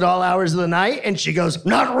house at all hours of the night? And she goes,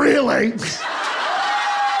 not really.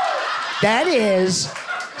 That is,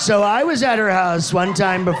 so I was at her house one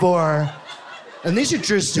time before, and these are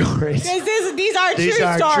true stories. These are These true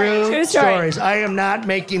are stories. true stories. I am not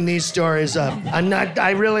making these stories up.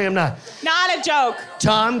 I really am not. Not a joke.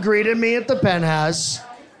 Tom greeted me at the penthouse.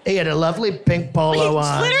 He had a lovely pink He polo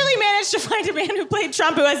on. literally managed to find a man who played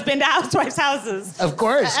Trump who has been to housewives' houses. Of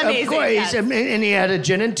course, Amazing, of course. yes. And he had a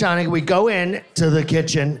gin and tonic. We go in to the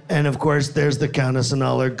kitchen, and of course, there's the Countess in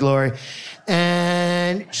all her glory.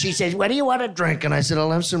 And she says, what do you want to drink? And I said, I'll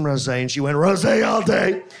have some rosé. And she went, rosé all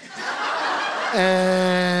day.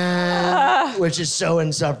 And, which is so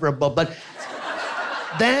insufferable. But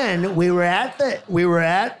then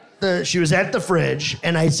she was at the fridge,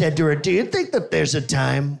 and I said to her, do you think that there's a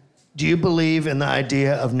time, do you believe in the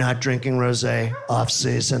idea of not drinking rosé off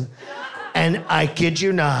season? And I kid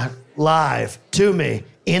you not, live to me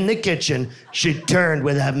in the kitchen, she turned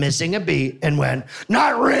without missing a beat and went,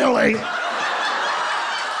 not really.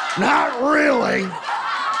 Not really.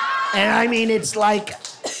 And I mean, it's like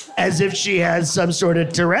as if she has some sort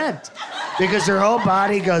of Tourette, because her whole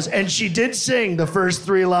body goes, and she did sing the first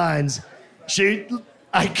 3 lines.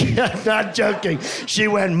 I'm not joking. She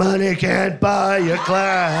went, money can't buy you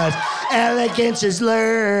class. Elegance is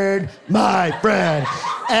learned, my friend.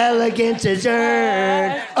 Elegance is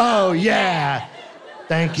earned. Oh, yeah.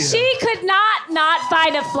 Thank you. She could not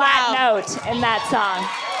find a flat note in that song.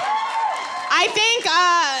 I think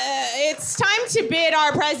it's time to bid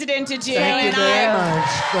our president adieu. Thank you very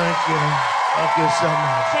much. Thank you. Thank you so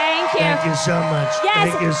much. Thank you. Thank you so much.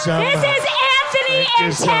 Yes, Thank you so much. this is Anthony Thank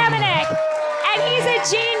you so Atamanuik, and he's a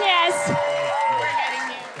genius.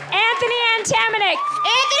 Anthony Atamanuik.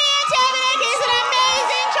 Anthony Atamanuik is an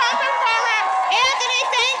amazing Trump performer. Anthony,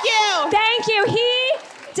 thank you. Thank you.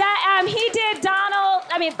 He did Donald.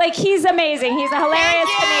 I mean, like, he's amazing. He's a hilarious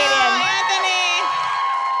comedian. Anthony.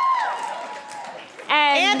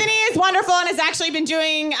 And Anthony is wonderful and has actually been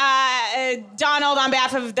doing Donald on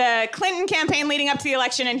behalf of the Clinton campaign leading up to the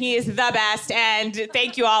election, and he is the best. And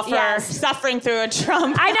thank you all for suffering through a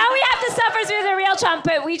Trump. I know we have to suffer through the real Trump,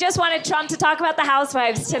 but we just wanted Trump to talk about the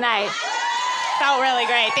housewives tonight. Felt really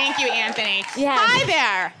great. Thank you, Anthony. Yes. Hi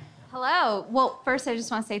there. Hello. Well, first, I just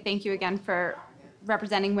want to say thank you again for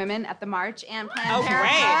representing women at the march and Planned Great.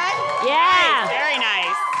 Parenthood. Yeah. Nice, very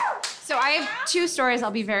nice. So I have 2 stories.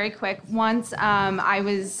 I'll be very quick. Once I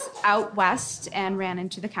was out west and ran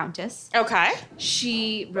into the Countess. Okay.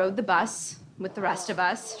 She rode the bus with the rest of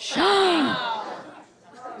us. Shocking.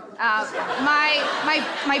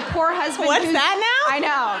 My poor husband. What's that now? I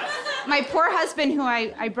know. My poor husband, who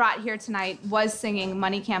I brought here tonight, was singing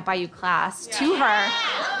Money Can't Buy You Class to her.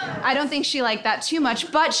 I don't think she liked that too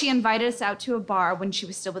much, but she invited us out to a bar when she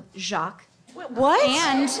was still with Jacques. What?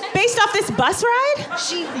 And based off this bus ride?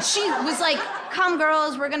 she was like, "Come,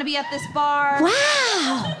 girls, we're gonna be at this bar."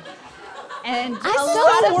 Wow. And It's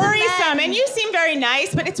so worrisome. And you seem very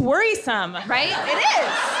nice, but it's worrisome. right? It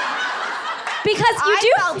is. Because you I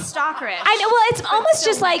do. felt stalkerish. I know. Well, it's almost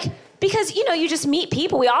still- just like, because, you know, you just meet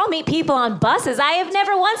people. We all meet people on buses. I have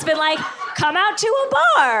never once been like, come out to a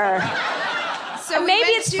bar. So we Maybe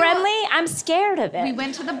went it's to- friendly. I'm scared of it. We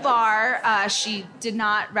went to the bar. She did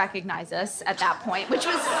not recognize us at that point, which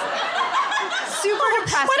was super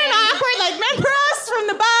depressing. What an awkward, like, remember us from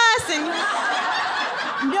the bus?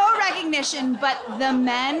 And No recognition, but the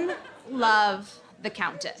men love the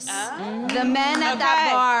Countess. The men at that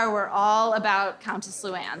Okay. bar were all about Countess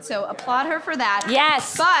Luann. So applaud her for that.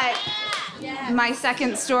 Yes. But my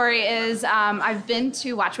second story is I've been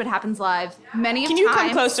to Watch What Happens Live many Can you times.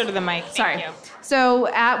 come closer to the mic? Thank Sorry. you. So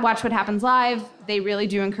at Watch What Happens Live, they really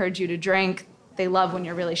do encourage you to drink. They love when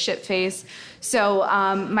you're really shit-faced. So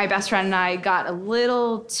my best friend and I got a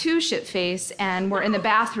little too shit-faced, and we're in the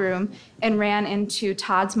bathroom and ran into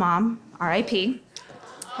Todd's mom, R.I.P.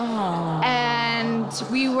 And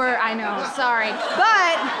we were, I know, sorry.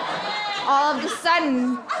 But all of a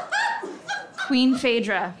sudden, Queen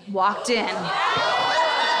Phaedra walked in. And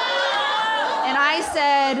I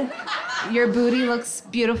said, "Your booty looks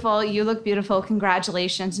beautiful. You look beautiful.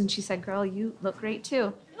 Congratulations." And she said, "Girl, you look great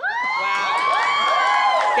too."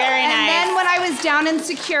 Very And nice. then when I was down in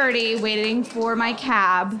security waiting for my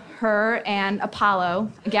cab, her and Apollo,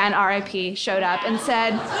 again RIP, showed up and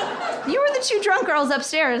said, "You were the 2 drunk girls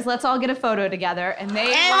upstairs. Let's all get a photo together." And they And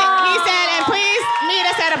he said, "And please meet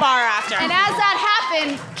us at a bar after." And as that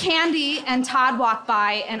happened, Candy and Todd walked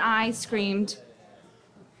by and I screamed,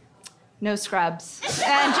 "No scrubs."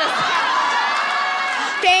 And just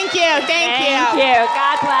Thank you, thank you. Thank you.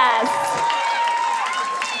 God bless.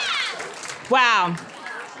 Wow.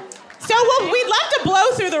 So we'd love to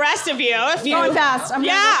blow through the rest of you if you. Going fast. I'm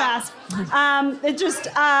Yeah. going fast. It just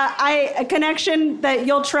a connection that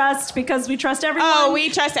you'll trust because we trust everyone. Oh, we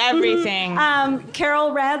trust everything.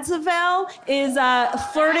 Carol Radziwill is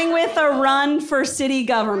flirting with a run for city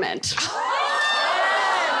government.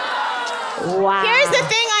 Wow. Here's the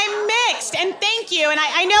thing, I'm mixed, and thank you. And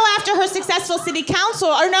I know after her successful city council,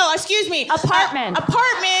 or no, excuse me. Apartment.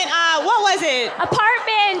 What was it?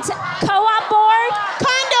 Apartment co-op board.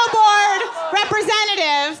 Condo board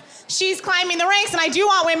representative. She's climbing the ranks, and I do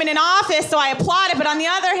want women in office, so I applaud it. But on the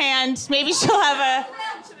other hand, maybe she'll have a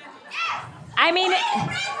I mean,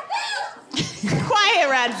 quiet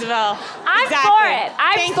Radziwill. I'm Exactly. for it.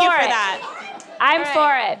 Thank you for that. I'm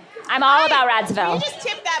for it. I'm all about Can Radziwill. you just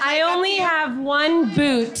tip that I mic up only to you? have one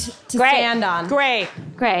boot to Great. stand on. Great.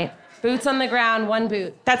 Great. Boots on the ground, one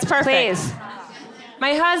boot. That's perfect. Please.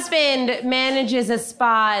 My husband manages a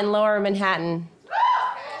spa in Lower Manhattan.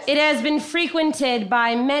 It has been frequented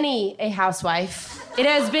by many a housewife. It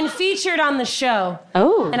has been featured on the show.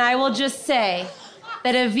 Oh. And I will just say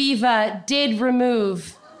that Aviva did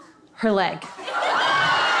remove her leg.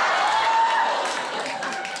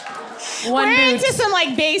 One We're boot. into some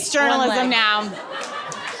like base journalism leg. now.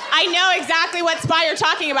 I know exactly what spa you're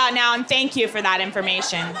talking about now, and thank you for that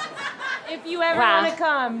information. If you ever Wow. want to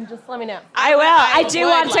come, just let me know. I will. I do would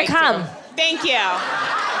want to like come. Thank you.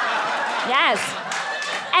 Yes.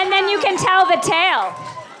 And then you can tell the tale.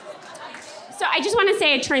 So I just want to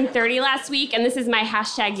say I turned 30 last week, and this is my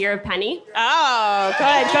hashtag year of penny. Oh,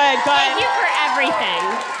 good. Thank you for everything,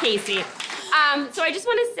 Casey. So I just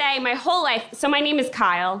want to say my whole life, so my name is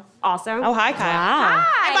Kyle also. Oh, hi, Kyle. Wow.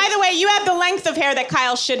 Hi. And by the way, you have the length of hair that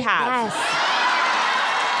Kyle should have. Yes.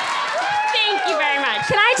 Thank you very much.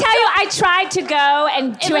 Can I tell you, I tried to go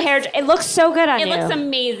and do a hair. It looks so good on you. It looks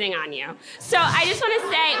amazing on you. So I just want to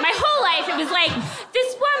say, my whole life it was like,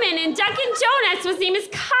 this woman in Dunkin' Donuts was name is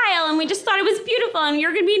Kyle, and we just thought it was beautiful, and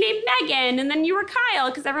you're going to be named Megan, and then you were Kyle,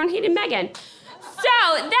 because everyone hated Megan.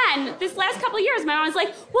 So then, this last couple of years, my mom was like,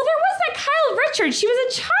 well, there was that Kyle Richards. She was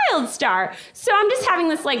a child star. So I'm just having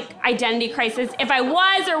this, like, identity crisis if I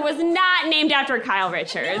was or was not named after Kyle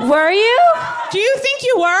Richards. Were you? Do you think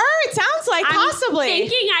you were? It sounds like possibly. I'm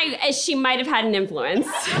thinking she might have had an influence.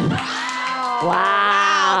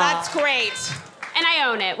 Wow, that's great. And I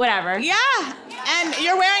own it, whatever. Yeah, and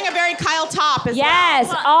you're wearing a very Kyle top as well.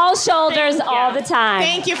 Yes, all shoulders all the time.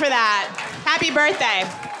 Thank you for that. Happy birthday.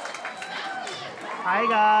 Hi,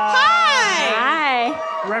 guys.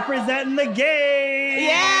 Hi. Representing the gays.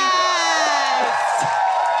 Yes.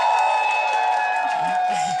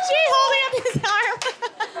 Gee, holding up his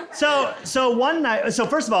arm. So one night, so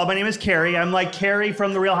first of all, my name is Carrie. I'm like Carrie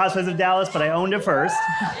from The Real Housewives of Dallas, but I owned it first.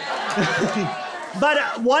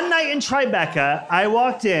 But one night in Tribeca, I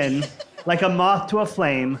walked in like a moth to a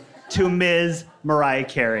flame to Ms. Mariah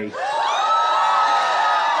Carey.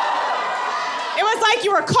 It was like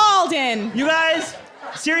you were called in. You guys,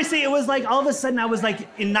 seriously, it was like all of a sudden I was like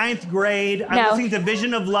in 9th grade. I'm listening to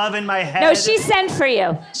Vision of Love in my head. No, she sent for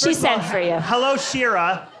you. She sent for you. Hello,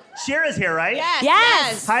 Shira. Shira's here, right?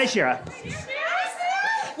 Yes. Hi, Shira.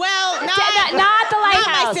 Well, not the lighthouse.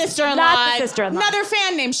 Not my sister-in-law. Not the sister-in-law. Another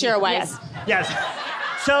fan named Shira Weiss. Yes.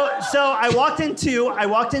 So I walked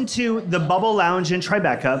into the Bubble Lounge in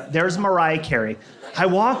Tribeca. There's Mariah Carey. I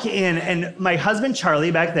walk in, and my husband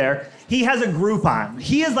Charlie back there, he has a Groupon.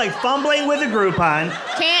 He is like fumbling with a Groupon.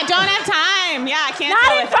 Don't have time. Yeah, I can't.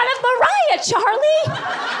 Not in front of Mariah, Charlie.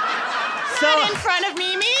 Not in front of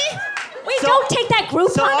Mimi. Wait, don't take that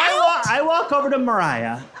Groupon out. I walk over to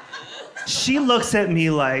Mariah. She looks at me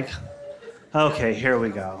like, okay, here we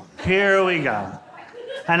go.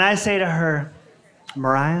 And I say to her,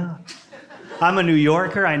 Mariah, I'm a New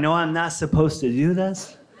Yorker. I know I'm not supposed to do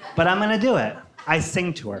this, but I'm going to do it. I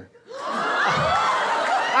sing to her.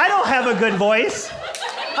 I don't have a good voice.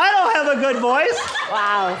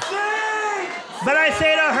 Wow. But I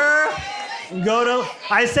say to her,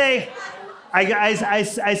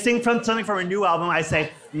 I sing from something from a new album. I say,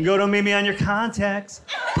 go to Mimi on your contacts.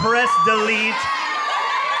 Press delete.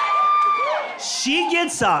 She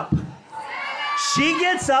gets up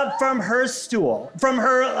from her stool, from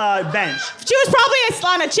her bench. She was probably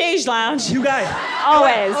on a change lounge. You guys.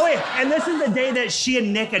 Always. Oh, wait. And this is the day that she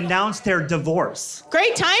and Nick announced their divorce.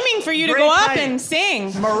 Great timing for you to go up and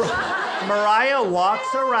sing. Mariah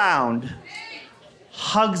walks around,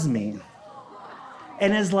 hugs me,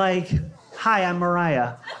 and is like, hi, I'm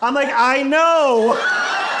Mariah. I'm like, I know.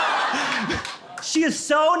 She is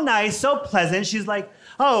so nice, so pleasant. She's like,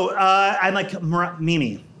 I'm like,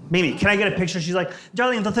 Mimi, can I get a picture? She's like,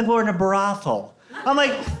 darling, they'll think we're in a brothel. I'm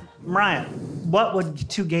like, Mariah, what would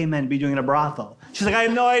two gay men be doing in a brothel? She's like, I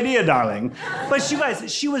have no idea, darling. But she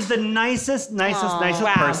was the nicest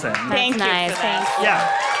wow. person. Thank you. Nice. Thank you. Yeah.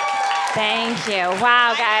 Thank you.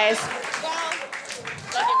 Wow, guys.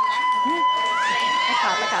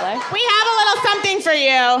 We have a little something for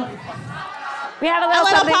you. We have a little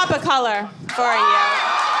something. pop of color for you.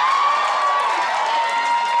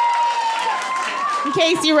 In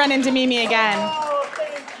case you run into Mimi again.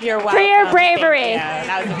 You're welcome. For your bravery.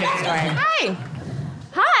 That was a good story.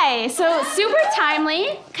 Hi. So super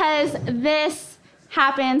timely because this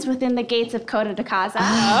happens within the gates of Coda de Casa.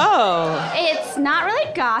 Oh. It's not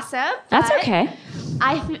really gossip. That's but okay.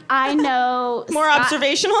 I know More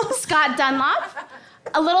observational? Scott Dunlop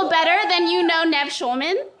a little better than you know Nev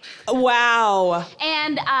Schulman. Wow.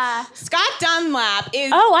 And Scott Dunlap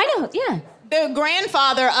is Oh, I know. Yeah. the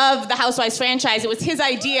grandfather of the Housewives franchise. It was his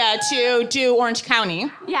idea to do Orange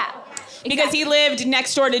County. Yeah. Because he lived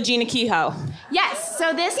next door to Gina Kehoe. Yes,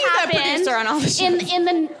 so this He's happened a producer on all the shows.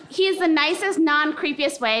 He's the nicest,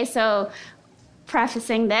 non-creepiest way, so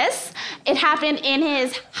prefacing this, it happened in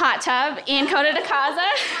his hot tub in Coda de Casa.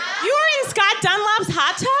 You were in Scott Dunlap's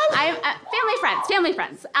hot tub? Family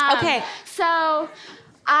friends. Okay. So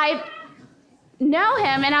I know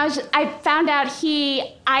him, and I found out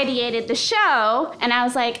he ideated the show, and I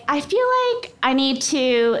was like, I feel like I need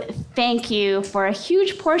to thank you for a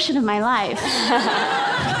huge portion of my life.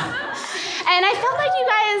 And I felt like you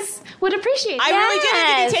guys would appreciate it. I really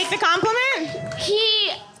did. Did he take the compliment?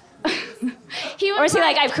 Or is he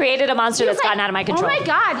like, I've created a monster that's gotten out of my control? Oh my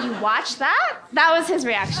God, you watched that? That was his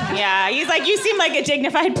reaction. Yeah, he's like, you seem like a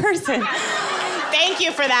dignified person. Thank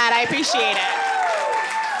you for that. I appreciate it.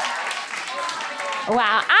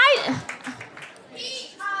 Wow,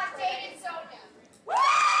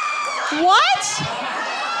 What?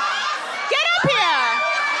 Get up here.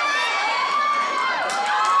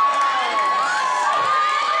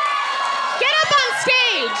 Get up on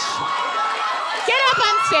stage. Get up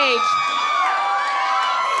on stage.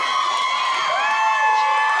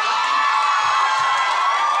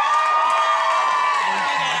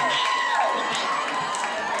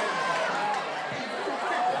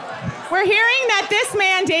 We're hearing that this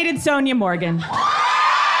man dated Sonia Morgan. Wow.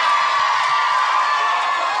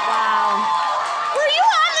 Were you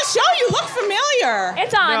on the show? You look familiar.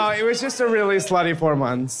 It's on. No, it was just a really slutty 4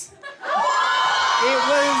 months. It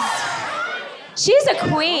was... She's a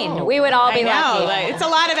queen. We would all be lucky. Like, it's a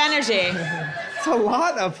lot of energy. It's a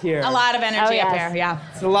lot up here. A lot of energy up here, yeah.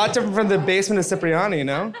 It's a lot different from the basement of Cipriani, you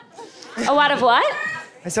know? A lot of what?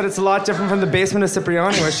 I said it's a lot different from the basement of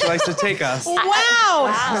Cipriani where she likes to take us.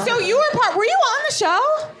 Wow. So you were you on the show?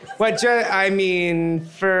 I mean,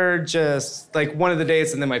 for just like one of the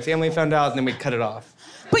dates, and then my family found out, and then we cut it off.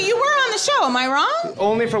 But you were on the show, am I wrong?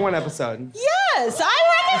 Only for one episode. Yes, I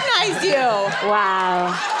recognize you.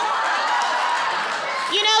 Wow.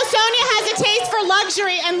 You know, Sonia has a taste for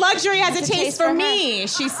luxury, and luxury has a taste for me,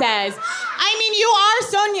 she says. I mean, you are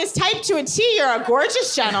Sonia's type to a T. You're a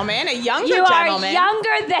gorgeous gentleman, a younger gentleman. You are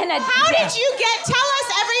younger than a How did you tell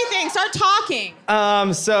us everything. Start talking.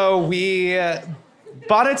 So we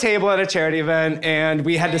bought a table at a charity event, and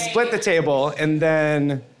we had to split the table, and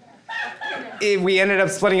then we ended up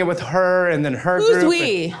splitting it with her, and then her group. Who's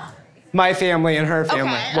we? My family and her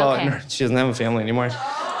family. Okay, well, okay. She doesn't have a family anymore.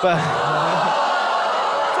 But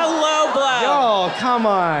it's a low blow. Oh, come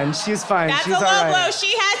on. She's fine. That's She's a low all right. blow.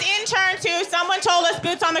 She has interned too. Someone told us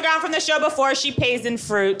boots on the ground from the show before. She pays in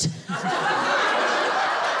fruit.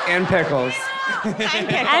 And pickles.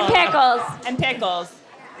 And pickles.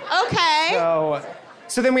 Okay.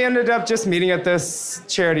 So then we ended up just meeting at this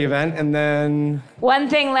charity event, and then... One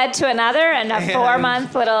thing led to another, and a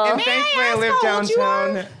 4-month little... And thankfully I live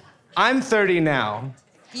downtown. I'm 30 now.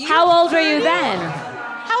 How old were you then?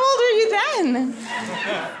 How old are you then?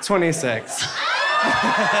 26. You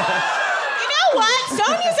know what?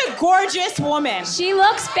 Sonia's a gorgeous woman. She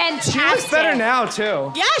looks fantastic. She looks better now,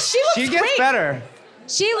 too. Yeah, she looks great. She gets better.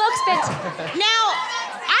 She looks fantastic. Now,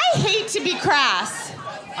 I hate to be crass.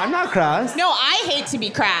 I'm not crass. No, I hate to be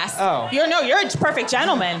crass. Oh. You're a perfect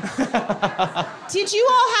gentleman. Did you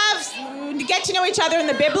all get to know each other in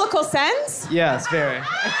the biblical sense? Yes, very.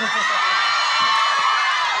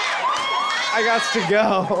 I got to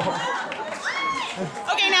go.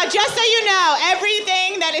 Okay, now just so you know,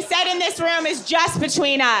 everything that is said in this room is just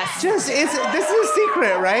between us. This is a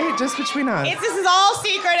secret, right? Just between us. This is all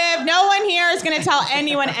secretive. No one here is going to tell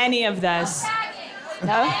anyone any of this.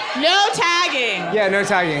 No? No tagging. Yeah, no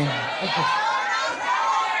tagging.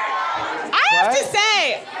 I have to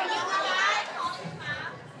say.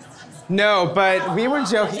 No, but we were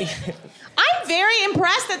joking. I'm very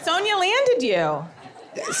impressed that Sonia landed you.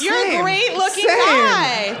 You're a great-looking Same.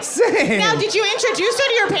 guy. Same. Now, did you introduce her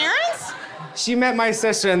to your parents? She met my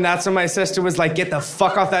sister, and that's when my sister was like, get the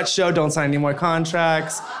fuck off that show. Don't sign any more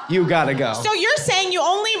contracts. You gotta go. So you're saying you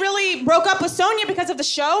only really broke up with Sonia because of the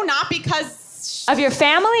show, not because... Of your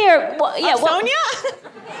family, or... Sonia?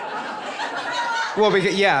 Well,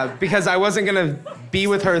 because I wasn't gonna be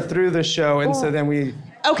with her through the show, and so then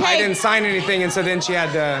I didn't sign anything, and so then she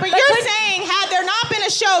had to... But you're saying, had there not been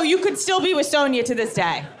a show, you could still be with Sonia to this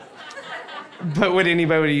day? But would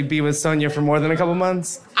anybody be with Sonia for more than a couple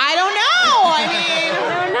months? I don't know. I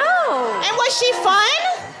don't know. And was she fun?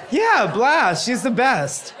 Yeah, blast. She's the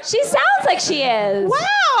best. She sounds like she is.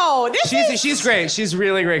 Wow. She's great. She's a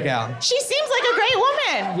really great gal. She seems like a great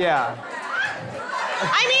woman. Yeah.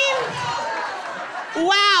 I mean,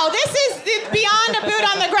 wow, this is beyond a boot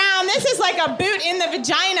on the ground. This is like a boot in the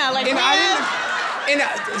vagina.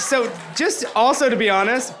 So just also to be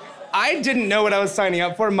honest, I didn't know what I was signing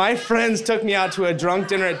up for. My friends took me out to a drunk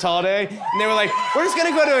dinner at Talday, and they were like, we're just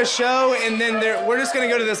gonna go to a show, and then we're just gonna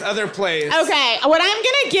go to this other place. Okay, what I'm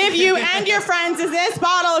gonna give you and your friends is this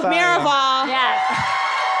bottle of Miraval. Yeah.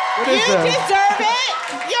 You deserve it.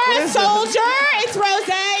 You're a soldier. It's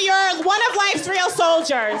rosé. You're one of life's real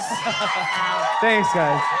soldiers. Thanks,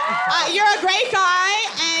 guys. You're a great guy,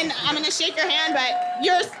 and I'm gonna shake your hand, but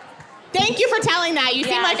thank you for telling that. You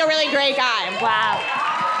seem like a really great guy. Wow.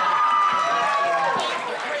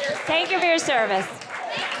 Thank you for your service.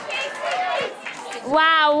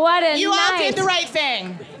 Wow, what a You all did the right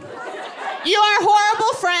thing. You are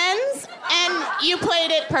horrible friends, and you played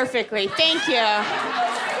it perfectly. Thank you.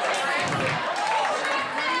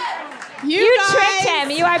 You guys, tricked him.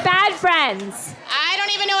 You are bad friends. I don't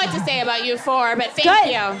even know what to say about you four, but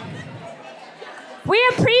thank you. We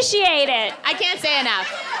appreciate it. I can't say enough.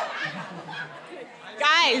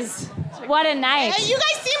 Guys. What a night. You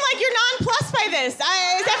guys seem like you're nonplussed by this. Is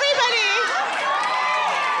everybody...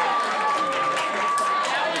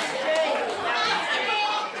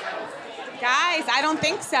 Guys, I don't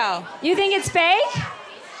think so. You think it's fake?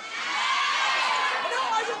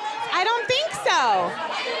 I don't think so.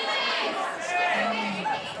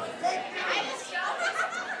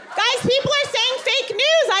 Guys, people are saying fake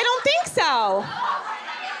news. I don't think so.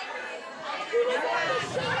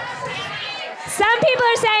 Some people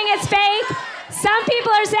are saying it's fake. Some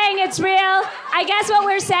people are saying it's real. I guess what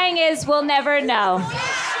we're saying is we'll never know.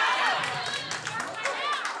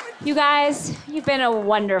 You guys, you've been a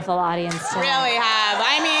wonderful audience tonight. Really have.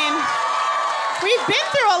 I mean, we've been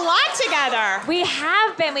through a lot together. We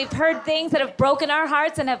have been. We've heard things that have broken our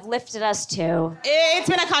hearts and have lifted us too. It's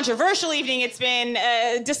been a controversial evening. It's been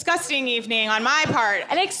a disgusting evening on my part.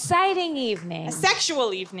 An exciting evening. A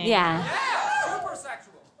sexual evening. Yeah. Super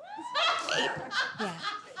sexual. Yeah.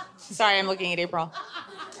 Sorry, I'm looking at April.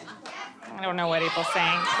 I don't know what April's saying.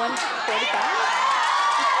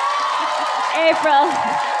 1:45? April.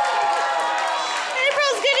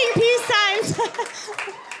 April's getting peace signs.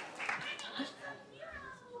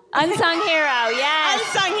 Unsung hero, yes.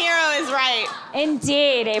 Unsung hero is right.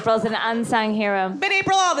 Indeed, April's an unsung hero. But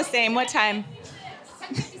April, all the same. What time?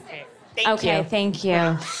 Thank you. Thank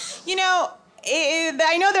you. You know,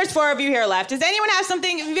 I know there's 4 of you here left. Does anyone have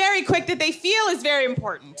something very quick that they feel is very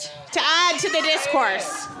important to add to the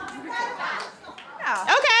discourse? Yeah.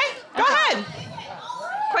 Okay, go ahead.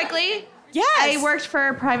 Quickly. Yes. I worked for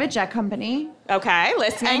a private jet company. Okay,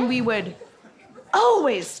 listening. And we would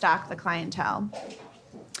always stock the clientele.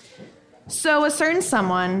 So a certain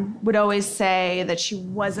someone would always say that she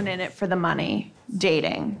wasn't in it for the money,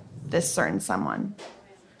 dating this certain someone.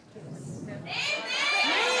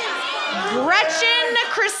 Gretchen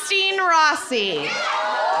Christine Rossi.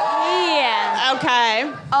 Yeah.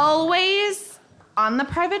 Okay. Always on the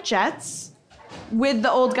private jets with the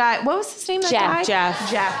old guy. What was his name? That guy? Jeff.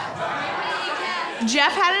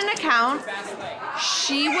 Jeff had an account.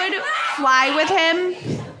 She would fly with him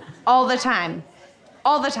all the time.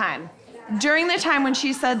 All the time. During the time when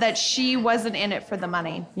she said that she wasn't in it for the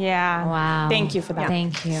money. Yeah. Wow. Thank you for that.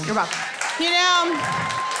 Thank you. You're welcome. You know,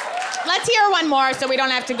 let's hear one more so we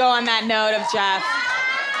don't have to go on that note of Jeff.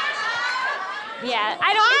 Yeah.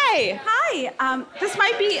 Hi. Hi. This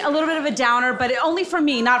might be a little bit of a downer, but only for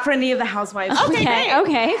me, not for any of the housewives.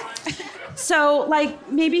 Okay. So, like,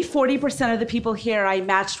 maybe 40% of the people here I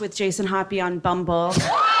matched with Jason Hoppy on Bumble.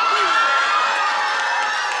 What?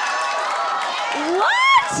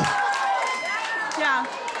 Yeah.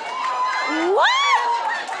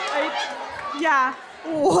 What? Yeah.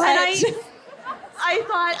 What? And I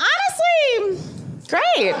thought, honestly,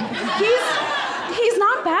 great. He's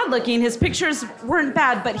not bad looking. His pictures weren't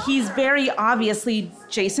bad, but he's very obviously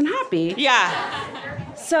Jason Hoppy.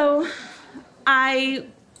 Yeah. So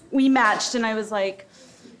we matched, and I was like,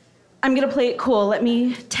 I'm gonna play it cool. Let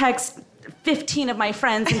me text 15 of my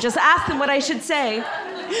friends and just ask them what I should say.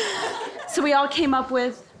 So we all came up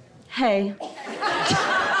with, hey.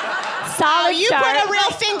 Solid You start. put a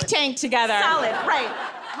real think tank together. Solid, right.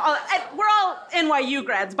 We're all NYU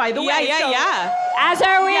grads, by the way. Yeah. As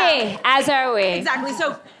are we. Yeah. As are we. Exactly.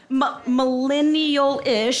 So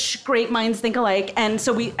millennial-ish, great minds think alike. And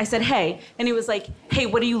so I said, hey. And he was like, hey,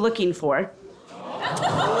 what are you looking for? He's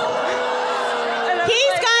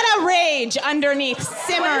got a rage underneath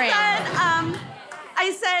simmering.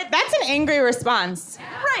 I said, that's an angry response.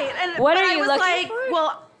 Right. And What but are I you was looking like, for?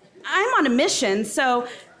 well, I'm on a mission. So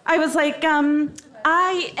I was like,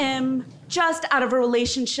 I am just out of a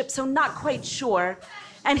relationship, so not quite sure.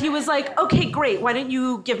 And he was like, okay, great. Why don't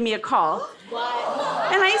you give me a call?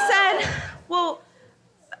 And I said, well,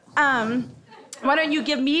 why don't you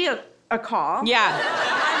give me a call? Yeah.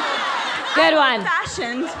 Good one.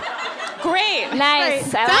 Fashioned. Great.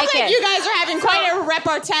 Nice. I Sounds like it. you guys are having quite a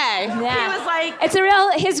repartee. Yeah. He was like, it's a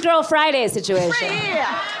real His Girl Friday situation. right,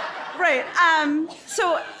 yeah. Right.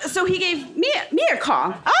 So he gave me a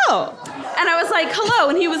call. Oh. And I was like, hello.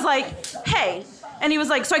 And he was like, hey. And he was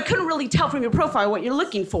like, so I couldn't really tell from your profile what you're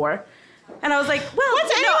looking for. And I was like, well,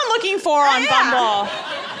 what's anyone looking for on Bumble?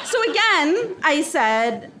 So again, I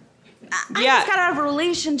said, I just got out of a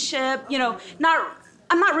relationship,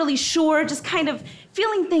 I'm not really sure, just kind of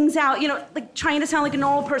feeling things out, like trying to sound like a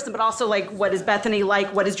normal person, but also like, what is Bethany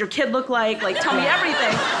like? What does your kid look like? Like, tell me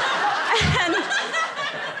everything.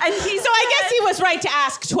 And So I guess he was right to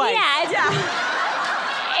ask twice.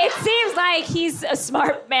 Yeah. It seems like he's a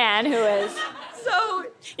smart man who is. So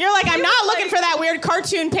you're like, I'm not looking for that weird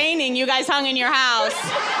cartoon painting you guys hung in your house.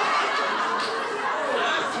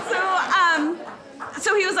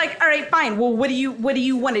 So he was like, all right, fine. Well, what do you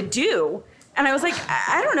want to do? And I was like,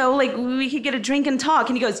 I don't know. Like, we could get a drink and talk.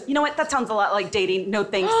 And he goes, you know what? That sounds a lot like dating. No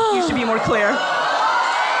thanks. You should be more clear.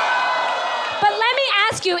 But let me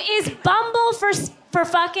ask you, is Bumble for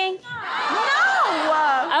fucking?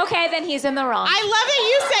 No. Okay, then he's in the wrong. I love that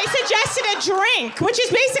you suggested a drink, which is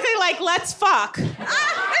basically like, let's fuck.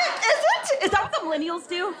 Is that what the millennials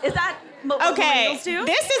do? Is that what millennials do?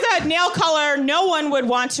 This is a nail color no one would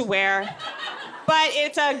want to wear. But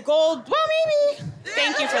it's a gold, well, maybe.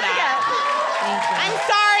 Thank you for that. I'm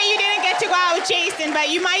sorry you didn't get to go out with Jason, but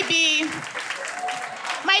you might be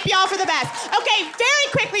all for the best. Okay, very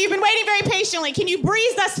quickly, you've been waiting very patiently. Can you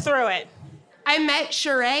breeze us through it? I met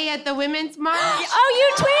Sheree at the Women's March. Oh,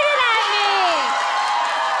 you tweeted at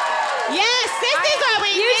me! Yes, this is what we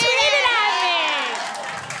You tweeted at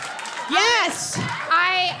me! Yes!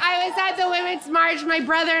 I was at the Women's March. My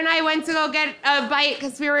brother and I went to go get a bite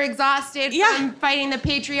because we were exhausted from fighting the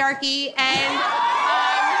patriarchy. And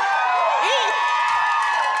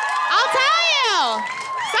I'll tell you,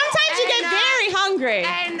 sometimes you get very hungry.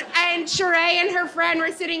 And Sheree and her friend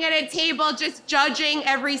were sitting at a table just judging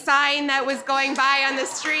every sign that was going by on the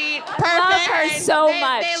street. Perfect. Love her so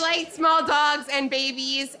much. They like small dogs and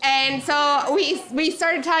babies, and so we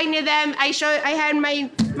started talking to them. I had my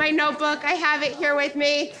notebook. I have it here with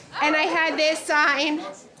me, and I had this sign,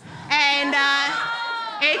 and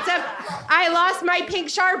I lost my pink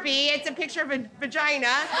Sharpie. It's a picture of a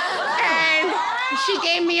vagina, and she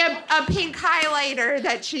gave me a pink highlighter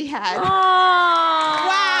that she had. Oh.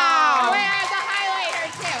 Wow. Oh, I have the highlighter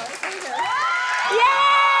too. Yeah!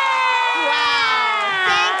 Wow.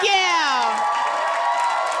 Thank you.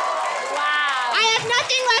 Wow. I have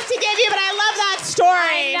nothing left to give you, but I love that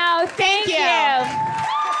story. No, thank you.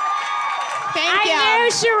 Thank you. I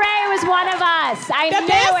knew Sheree was one of us. I knew it. The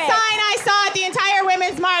best sign I saw at the entire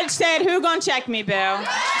Women's March said, "Who gonna check me, boo?"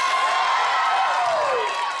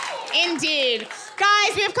 Indeed.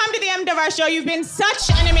 Guys, we have come to the end of our show. You've been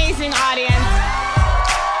such an amazing audience.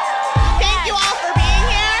 Thank you all for being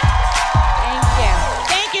here. Thank you.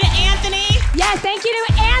 Thank you to Anthony. Yes, thank you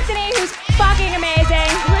to Anthony, who's fucking amazing.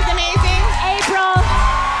 Who's amazing. April.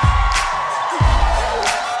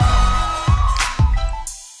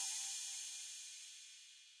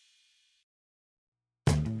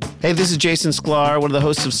 Hey, this is Jason Sklar, one of the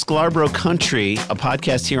hosts of Sklarbro Country, a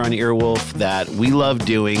podcast here on Earwolf that we love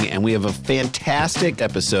doing, and we have a fantastic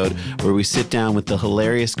episode where we sit down with the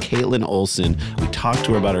hilarious Caitlin Olsen. We talk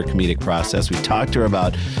to her about her comedic process. We talk to her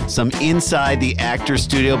about some inside the actor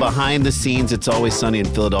studio, behind the scenes, It's Always Sunny in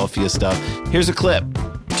Philadelphia stuff. Here's a clip.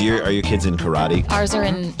 Are your kids in karate? Ours are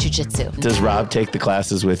in jiu-jitsu. Does Rob take the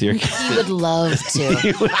classes with your kids? He would love to.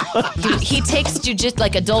 He takes jiu-jitsu,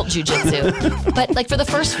 like adult jiu-jitsu. But like for the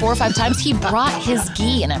first 4 or 5 times, he brought his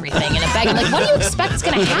gi and everything in a bag. I'm like, what do you expect is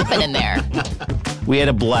going to happen in there? We had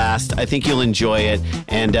a blast. I think you'll enjoy it.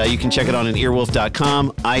 And you can check it out on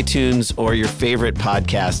earwolf.com, iTunes, or your favorite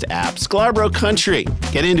podcast app. Sklarbro Country.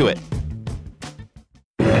 Get into it.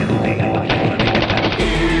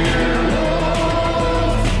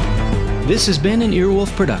 This has been an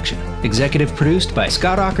Earwolf production, executive produced by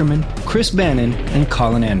Scott Aukerman, Chris Bannon, and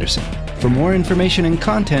Colin Anderson. For more information and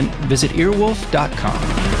content, visit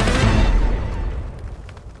earwolf.com.